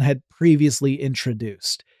Do Kwon had previously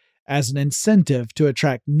introduced as an incentive to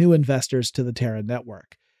attract new investors to the Terra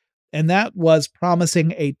network. And that was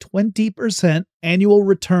promising a 20% annual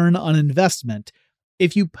return on investment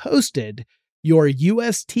if you posted your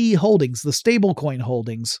UST holdings, the stablecoin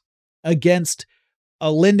holdings, against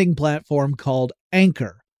a lending platform called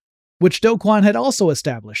Anchor, which Do Kwon had also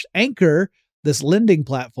established. Anchor, this lending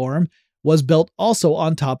platform, was built also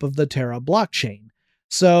on top of the Terra blockchain.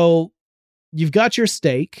 So you've got your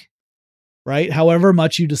stake, right? However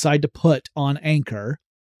much you decide to put on Anchor.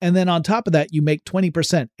 And then on top of that, you make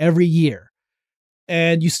 20% every year.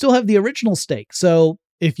 And you still have the original stake. So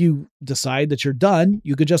if you decide that you're done,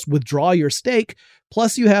 you could just withdraw your stake.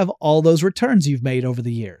 Plus you have all those returns you've made over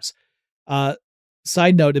the years.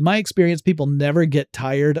 Side note, in my experience, people never get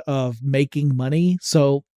tired of making money.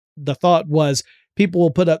 So the thought was people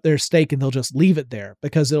will put up their stake and they'll just leave it there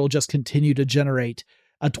because it'll just continue to generate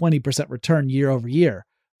a 20% return year over year.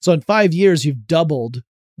 So in 5 years, you've doubled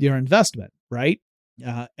your investment, right?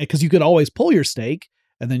 Because you could always pull your stake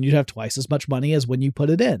and then you'd have twice as much money as when you put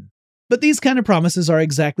it in. But these kind of promises are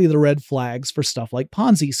exactly the red flags for stuff like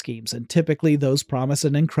Ponzi schemes, and typically those promise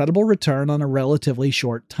an incredible return on a relatively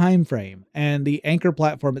short time frame. And the Anchor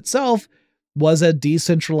platform itself was a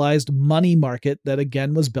decentralized money market that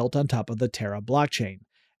again was built on top of the Terra blockchain.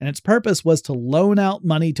 And its purpose was to loan out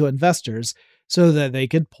money to investors so that they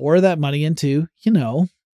could pour that money into,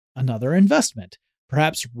 another investment,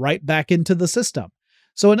 perhaps right back into the system.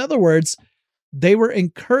 So in other words, they were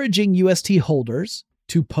encouraging UST holders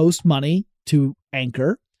to post money to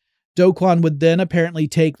Anchor. Do Kwon would then apparently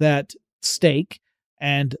take that stake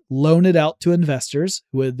and loan it out to investors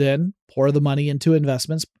who would then pour the money into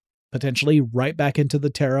investments, potentially right back into the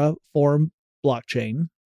Terraform blockchain.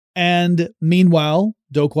 And meanwhile,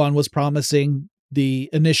 Do Kwon was promising the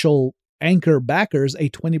initial Anchor backers a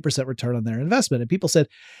 20% return on their investment. And people said,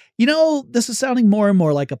 this is sounding more and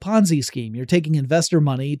more like a Ponzi scheme. You're taking investor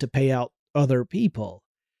money to pay out other people.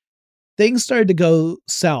 Things started to go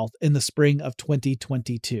south in the spring of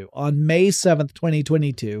 2022. On May 7th,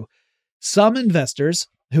 2022, some investors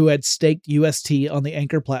who had staked UST on the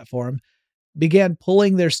Anchor platform began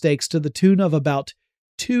pulling their stakes to the tune of about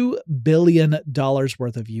 $2 billion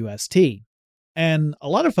worth of UST. And a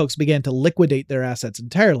lot of folks began to liquidate their assets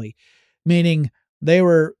entirely, meaning they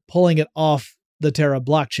were pulling it off the Terra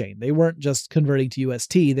blockchain. They weren't just converting to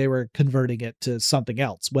UST, they were converting it to something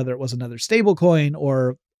else, whether it was another stablecoin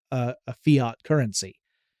or a fiat currency.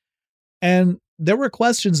 And there were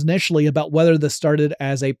questions initially about whether this started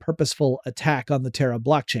as a purposeful attack on the Terra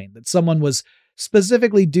blockchain, that someone was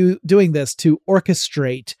specifically doing this to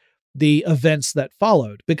orchestrate the events that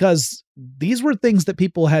followed, because these were things that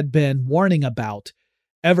people had been warning about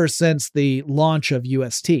ever since the launch of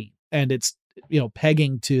UST and its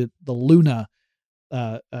pegging to the Luna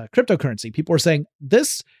cryptocurrency. People were saying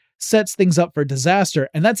this sets things up for disaster,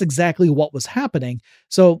 and that's exactly what was happening.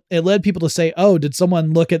 So it led people to say, oh, did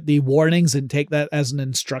someone look at the warnings and take that as an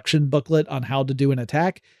instruction booklet on how to do an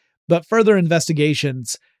attack? But further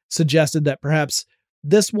investigations suggested that perhaps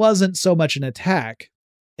this wasn't so much an attack.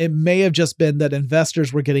 It may have just been that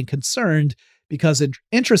investors were getting concerned because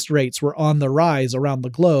interest rates were on the rise around the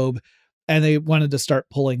globe and they wanted to start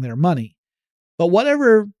pulling their money. But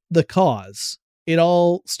whatever the cause, it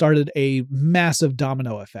all started a massive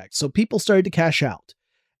domino effect. So people started to cash out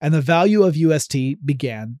and the value of UST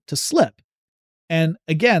began to slip. And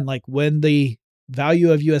again, like when the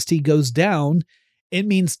value of UST goes down, it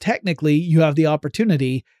means technically you have the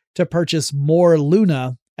opportunity to purchase more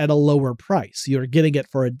Luna at a lower price. You're getting it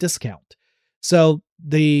for a discount. So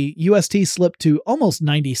the UST slipped to almost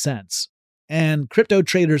 90 cents and crypto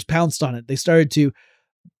traders pounced on it. They started to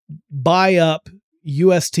buy up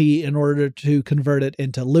UST in order to convert it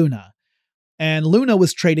into Luna. And Luna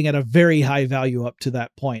was trading at a very high value up to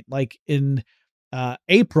that point. Like in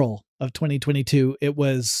April of 2022, it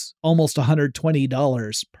was almost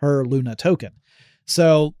 $120 per Luna token.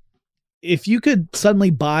 So if you could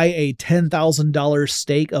suddenly buy a $10,000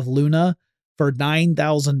 stake of Luna for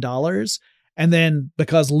 $9,000, and then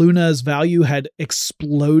because Luna's value had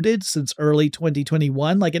exploded since early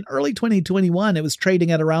 2021, like in early 2021, it was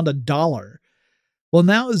trading at around $1. Well,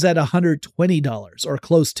 now it's at $120 or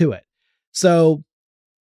close to it. So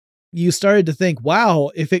you started to think,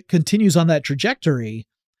 wow, if it continues on that trajectory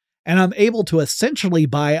and I'm able to essentially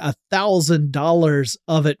buy $1,000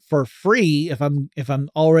 of it for free, if I'm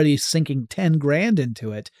already sinking 10 grand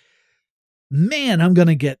into it, man, I'm going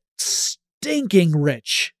to get stinking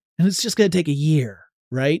rich. And it's just going to take a year,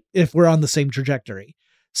 right? If we're on the same trajectory.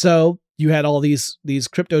 So you had all these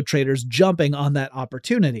crypto traders jumping on that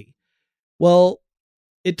opportunity. Well,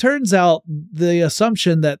 it turns out the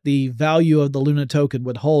assumption that the value of the Luna token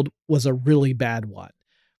would hold was a really bad one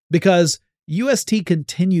because UST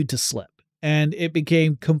continued to slip and it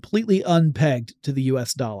became completely unpegged to the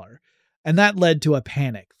US dollar. And that led to a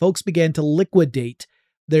panic. Folks began to liquidate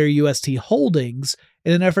their UST holdings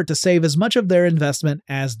in an effort to save as much of their investment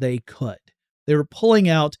as they could. They were pulling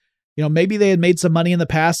out, maybe they had made some money in the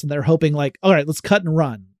past and they're hoping like, all right, let's cut and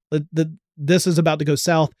run. This is about to go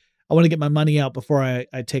south. I want to get my money out before I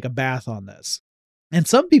take a bath on this. And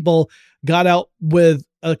some people got out with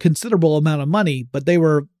a considerable amount of money, but they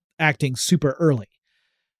were acting super early.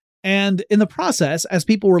 And in the process, as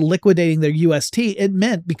people were liquidating their UST, it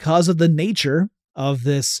meant because of the nature of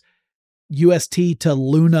this UST to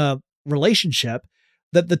Luna relationship,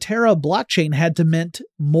 that the Terra blockchain had to mint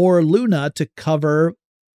more Luna to cover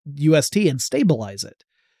UST and stabilize it.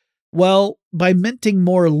 Well, by minting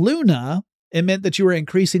more Luna, it meant that you were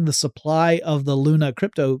increasing the supply of the Luna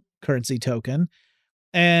cryptocurrency token.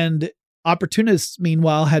 And opportunists,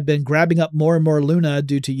 meanwhile, had been grabbing up more and more Luna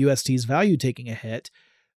due to UST's value taking a hit.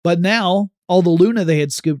 But now all the Luna they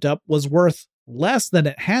had scooped up was worth less than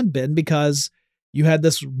it had been because you had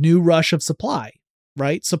this new rush of supply,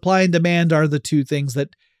 right? Supply and demand are the two things that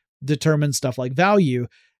determine stuff like value.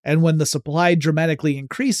 And when the supply dramatically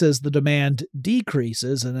increases, the demand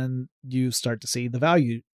decreases, and then you start to see the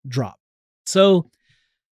value drop. So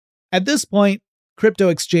at this point, crypto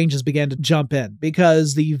exchanges began to jump in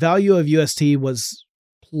because the value of UST was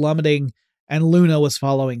plummeting and Luna was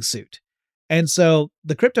following suit. And so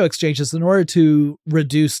the crypto exchanges, in order to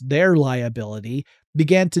reduce their liability,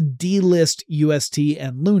 began to delist UST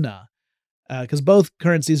and Luna because both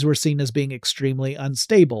currencies were seen as being extremely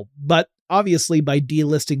unstable. But obviously, by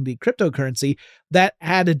delisting the cryptocurrency, that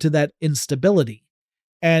added to that instability.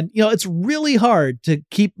 And, it's really hard to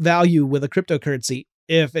keep value with a cryptocurrency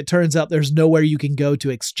if it turns out there's nowhere you can go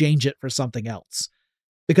to exchange it for something else.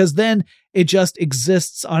 Because then it just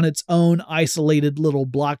exists on its own isolated little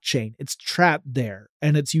blockchain. It's trapped there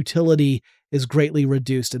and its utility is greatly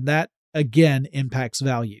reduced. And that, again, impacts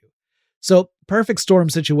value. So, perfect storm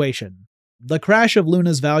situation. The crash of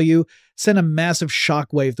Luna's value sent a massive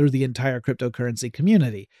shockwave through the entire cryptocurrency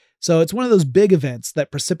community. So it's one of those big events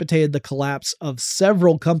that precipitated the collapse of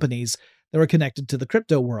several companies that were connected to the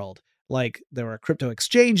crypto world. Like there were crypto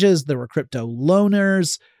exchanges, there were crypto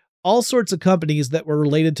loaners, all sorts of companies that were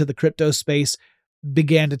related to the crypto space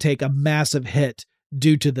began to take a massive hit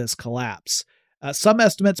due to this collapse. Some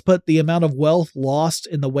estimates put the amount of wealth lost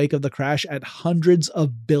in the wake of the crash at hundreds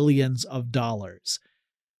of billions of dollars.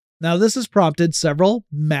 Now, this has prompted several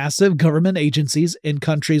massive government agencies in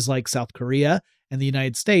countries like South Korea and the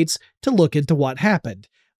United States to look into what happened.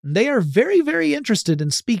 They are very, very interested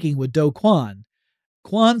in speaking with Do Kwon.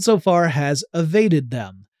 Kwon so far has evaded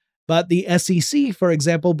them, but the SEC, for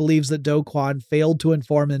example, believes that Do Kwon failed to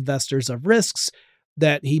inform investors of risks,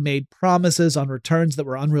 that he made promises on returns that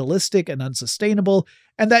were unrealistic and unsustainable,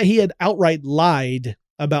 and that he had outright lied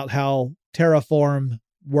about how Terraform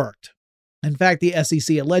worked. In fact, the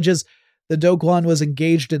SEC alleges the Do Kwon was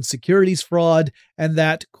engaged in securities fraud and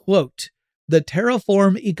that, quote, the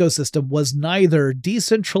Terraform ecosystem was neither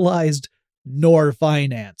decentralized nor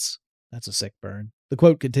finance. That's a sick burn. The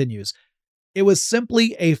quote continues, it was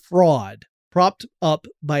simply a fraud propped up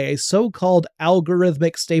by a so-called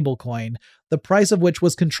algorithmic stablecoin, the price of which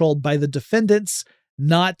was controlled by the defendants,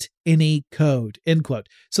 not any code, end quote.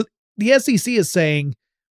 So the SEC is saying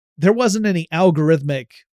there wasn't any algorithmic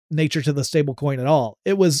nature to the stablecoin at all.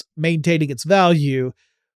 It was maintaining its value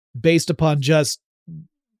based upon just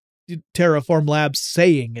Terraform Labs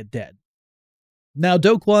saying it did. Now,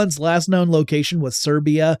 Do Kwon's last known location was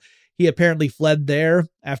Serbia. He apparently fled there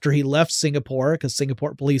after he left Singapore because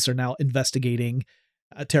Singapore police are now investigating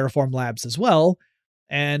Terraform Labs as well.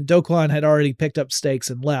 And Do Kwon had already picked up stakes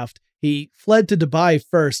and left. He fled to Dubai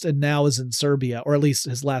first and now is in Serbia, or at least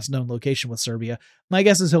his last known location was Serbia. My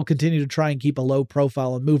guess is he'll continue to try and keep a low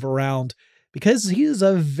profile and move around because he is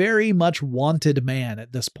a very much wanted man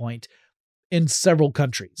at this point in several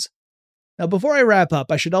countries. Now, before I wrap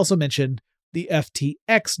up, I should also mention the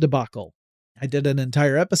FTX debacle. I did an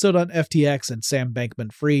entire episode on FTX and Sam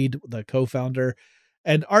Bankman-Fried, the co-founder,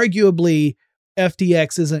 and arguably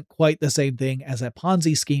FTX isn't quite the same thing as a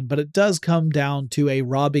Ponzi scheme, but it does come down to a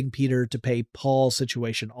robbing Peter to pay Paul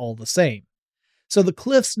situation all the same. So the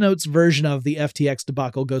Cliff's Notes version of the FTX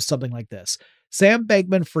debacle goes something like this. Sam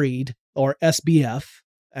Bankman-Fried, or SBF,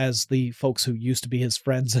 as the folks who used to be his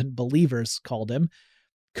friends and believers called him,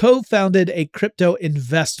 co-founded a crypto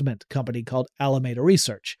investment company called Alameda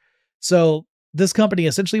Research. So this company,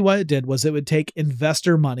 essentially what it did was it would take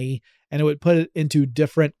investor money and it would put it into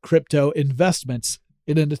different crypto investments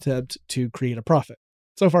in an attempt to create a profit.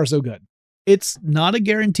 So far, so good. It's not a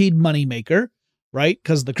guaranteed moneymaker, right?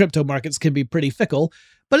 Because the crypto markets can be pretty fickle,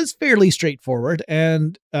 but it's fairly straightforward.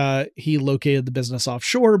 And he located the business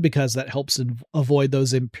offshore because that helps avoid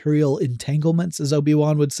those imperial entanglements, as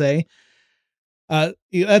Obi-Wan would say.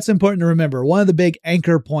 That's important to remember. One of the big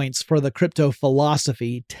anchor points for the crypto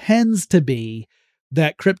philosophy tends to be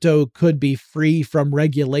that crypto could be free from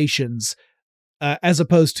regulations, as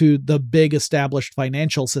opposed to the big established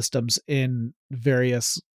financial systems in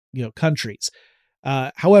various countries.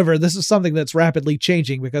 However, this is something that's rapidly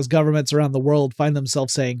changing because governments around the world find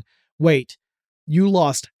themselves saying, wait, you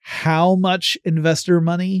lost how much investor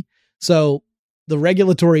money? So the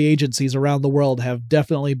regulatory agencies around the world have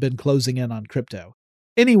definitely been closing in on crypto.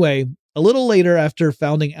 Anyway, a little later after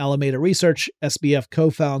founding Alameda Research, SBF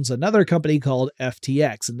co-founds another company called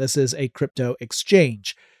FTX, and this is a crypto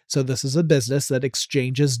exchange. So this is a business that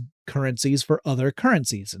exchanges currencies for other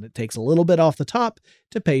currencies, and it takes a little bit off the top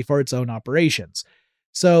to pay for its own operations.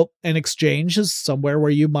 So an exchange is somewhere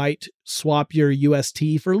where you might swap your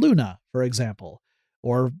UST for Luna, for example,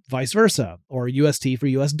 or vice versa, or UST for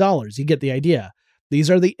US dollars. You get the idea. These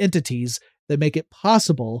are the entities that make it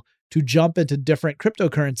possible to jump into different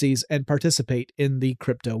cryptocurrencies and participate in the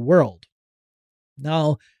crypto world.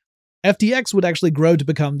 Now, FTX would actually grow to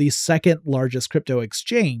become the second largest crypto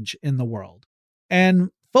exchange in the world.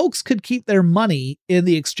 And folks could keep their money in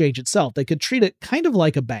the exchange itself. They could treat it kind of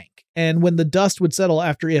like a bank. And when the dust would settle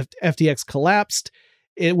after FTX collapsed,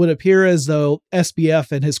 it would appear as though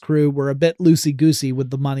SBF and his crew were a bit loosey-goosey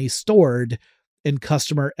with the money stored in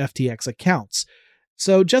customer FTX accounts.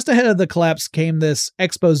 So just ahead of the collapse came this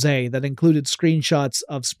expose that included screenshots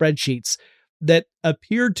of spreadsheets that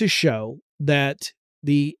appeared to show that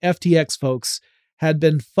the FTX folks had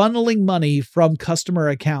been funneling money from customer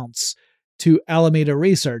accounts to Alameda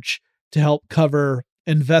Research to help cover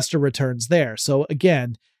investor returns there. So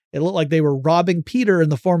again, it looked like they were robbing Peter in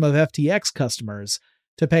the form of FTX customers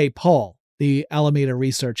to pay Paul, the Alameda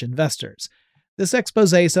Research investors. This expose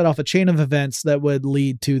set off a chain of events that would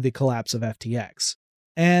lead to the collapse of FTX.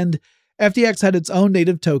 And FTX had its own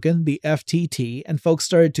native token, the FTT, and folks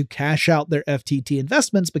started to cash out their FTT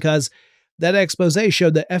investments because that expose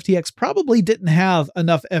showed that FTX probably didn't have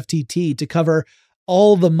enough FTT to cover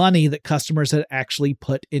all the money that customers had actually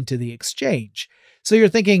put into the exchange. So you're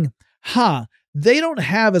thinking, they don't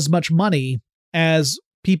have as much money as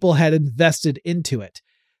people had invested into it.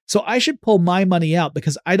 So I should pull my money out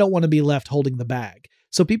because I don't want to be left holding the bag.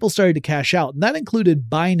 So people started to cash out, and that included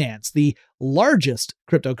Binance, the largest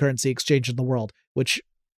cryptocurrency exchange in the world, which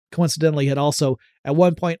coincidentally had also at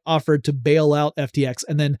one point offered to bail out FTX,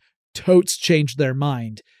 and then totes changed their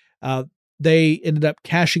mind. They ended up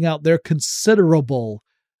cashing out their considerable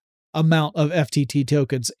amount of FTT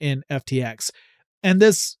tokens in FTX, and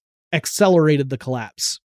this accelerated the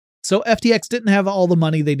collapse. So FTX didn't have all the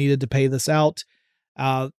money they needed to pay this out.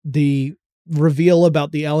 The reveal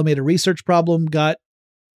about the Alameda Research problem got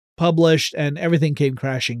published and everything came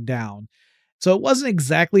crashing down. So it wasn't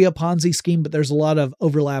exactly a Ponzi scheme, but there's a lot of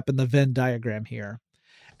overlap in the Venn diagram here.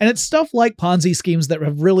 And it's stuff like Ponzi schemes that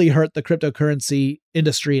have really hurt the cryptocurrency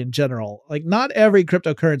industry in general. Like, not every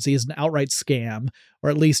cryptocurrency is an outright scam, or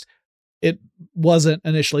at least it wasn't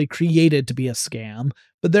initially created to be a scam.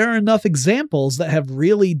 But there are enough examples that have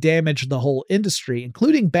really damaged the whole industry,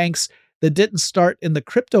 including banks that didn't start in the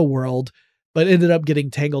crypto world, but ended up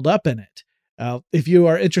getting tangled up in it. If you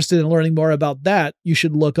are interested in learning more about that, you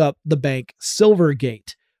should look up the bank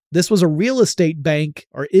Silvergate. This was a real estate bank,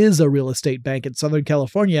 or is a real estate bank in Southern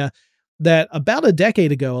California, that about a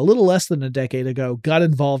decade ago, a little less than a decade ago, got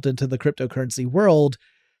involved into the cryptocurrency world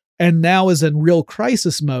and now is in real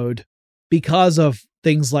crisis mode because of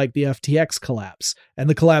things like the FTX collapse and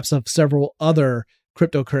the collapse of several other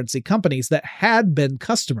cryptocurrency companies that had been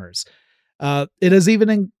customers. It has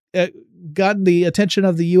even gotten the attention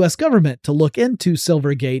of the U.S. government to look into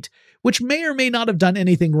Silvergate, which may or may not have done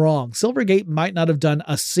anything wrong. Silvergate might not have done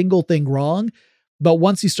a single thing wrong, but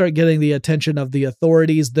once you start getting the attention of the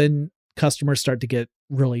authorities, then customers start to get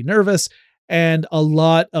really nervous, and a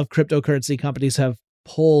lot of cryptocurrency companies have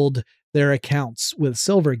pulled their accounts with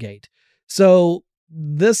Silvergate. So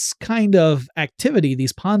this kind of activity,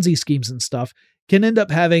 these Ponzi schemes and stuff, can end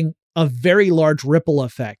up having a very large ripple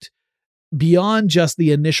effect beyond just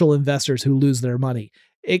the initial investors who lose their money.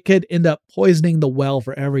 It could end up poisoning the well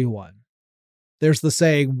for everyone. There's the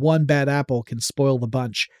saying, one bad apple can spoil the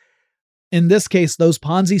bunch. In this case, those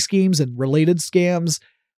Ponzi schemes and related scams,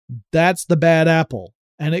 that's the bad apple,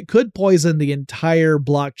 and it could poison the entire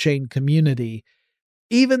blockchain community,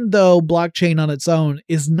 even though blockchain on its own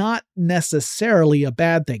is not necessarily a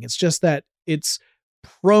bad thing. It's just that it's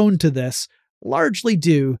prone to this largely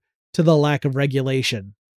due to the lack of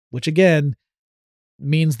regulation, which again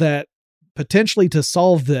means that potentially to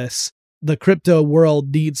solve this, the crypto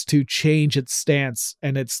world needs to change its stance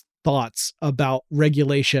and its thoughts about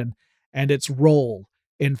regulation and its role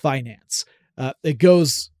in finance. It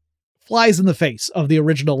flies in the face of the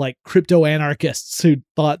original crypto anarchists who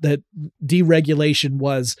thought that deregulation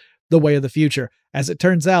was the way of the future. As it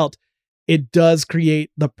turns out, it does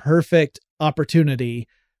create the perfect opportunity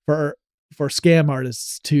for scam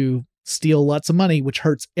artists to steal lots of money, which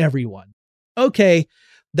hurts everyone. Okay,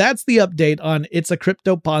 that's the update on It's a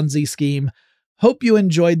Crypto Ponzi Scheme. Hope you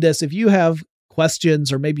enjoyed this. If you have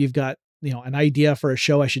questions, or maybe you've got an idea for a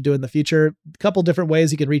show I should do in the future, a couple different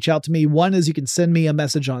ways you can reach out to me. One is you can send me a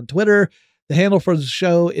message on Twitter. The handle for the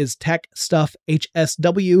show is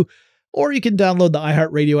TechStuffHSW, or you can download the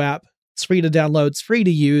iHeartRadio app. It's free to download. It's free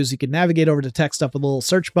to use. You can navigate over to Tech Stuff with a little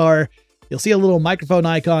search bar. You'll see a little microphone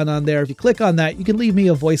icon on there. If you click on that, you can leave me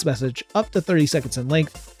a voice message up to 30 seconds in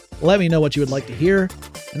length. Let me know what you would like to hear,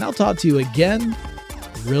 and I'll talk to you again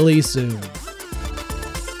really soon.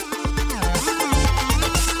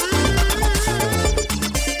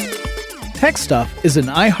 Tech Stuff is an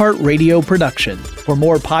iHeartRadio production. For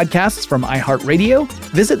more podcasts from iHeartRadio,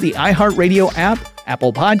 visit the iHeartRadio app,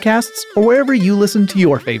 Apple Podcasts, or wherever you listen to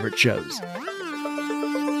your favorite shows.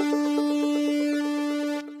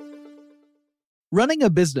 Running a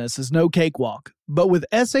business is no cakewalk, but with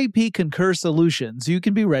SAP Concur Solutions, you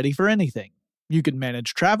can be ready for anything. You can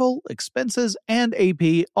manage travel, expenses, and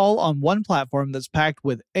AP all on one platform that's packed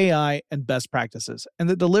with AI and best practices, and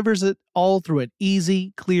that delivers it all through an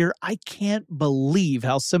easy, clear, I can't believe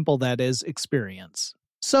how simple that is experience.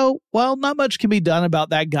 So, while not much can be done about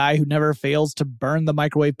that guy who never fails to burn the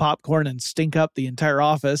microwave popcorn and stink up the entire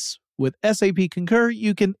office, with SAP Concur,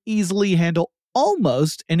 you can easily handle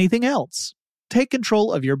almost anything else. Take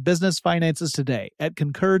control of your business finances today at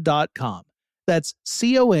Concur.com. That's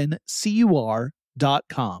CONCUR.com.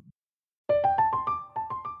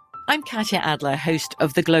 I'm Katya Adler, host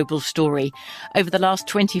of The Global Story. Over the last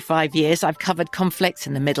 25 years, I've covered conflicts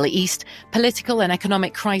in the Middle East, political and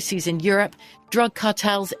economic crises in Europe, drug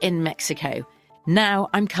cartels in Mexico. Now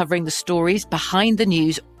I'm covering the stories behind the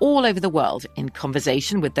news all over the world in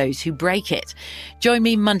conversation with those who break it. Join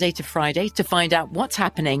me Monday to Friday to find out what's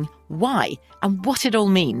happening, why, and what it all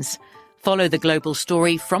means. Follow The Global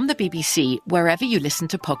Story from the BBC wherever you listen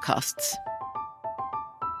to podcasts.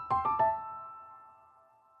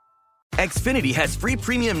 Xfinity has free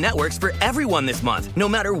premium networks for everyone this month, no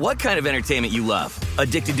matter what kind of entertainment you love.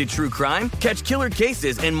 Addicted to true crime? Catch killer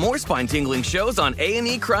cases and more spine-tingling shows on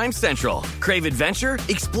A&E Crime Central. Crave adventure?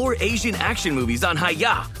 Explore Asian action movies on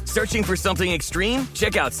Hi-Ya. Searching for something extreme?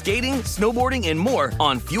 Check out skating, snowboarding, and more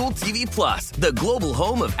on Fuel TV Plus, the global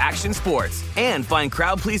home of action sports. And find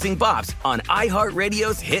crowd-pleasing bops on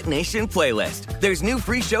iHeartRadio's Hit Nation playlist. There's new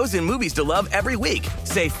free shows and movies to love every week.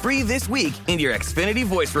 Say free this week in your Xfinity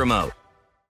voice remote.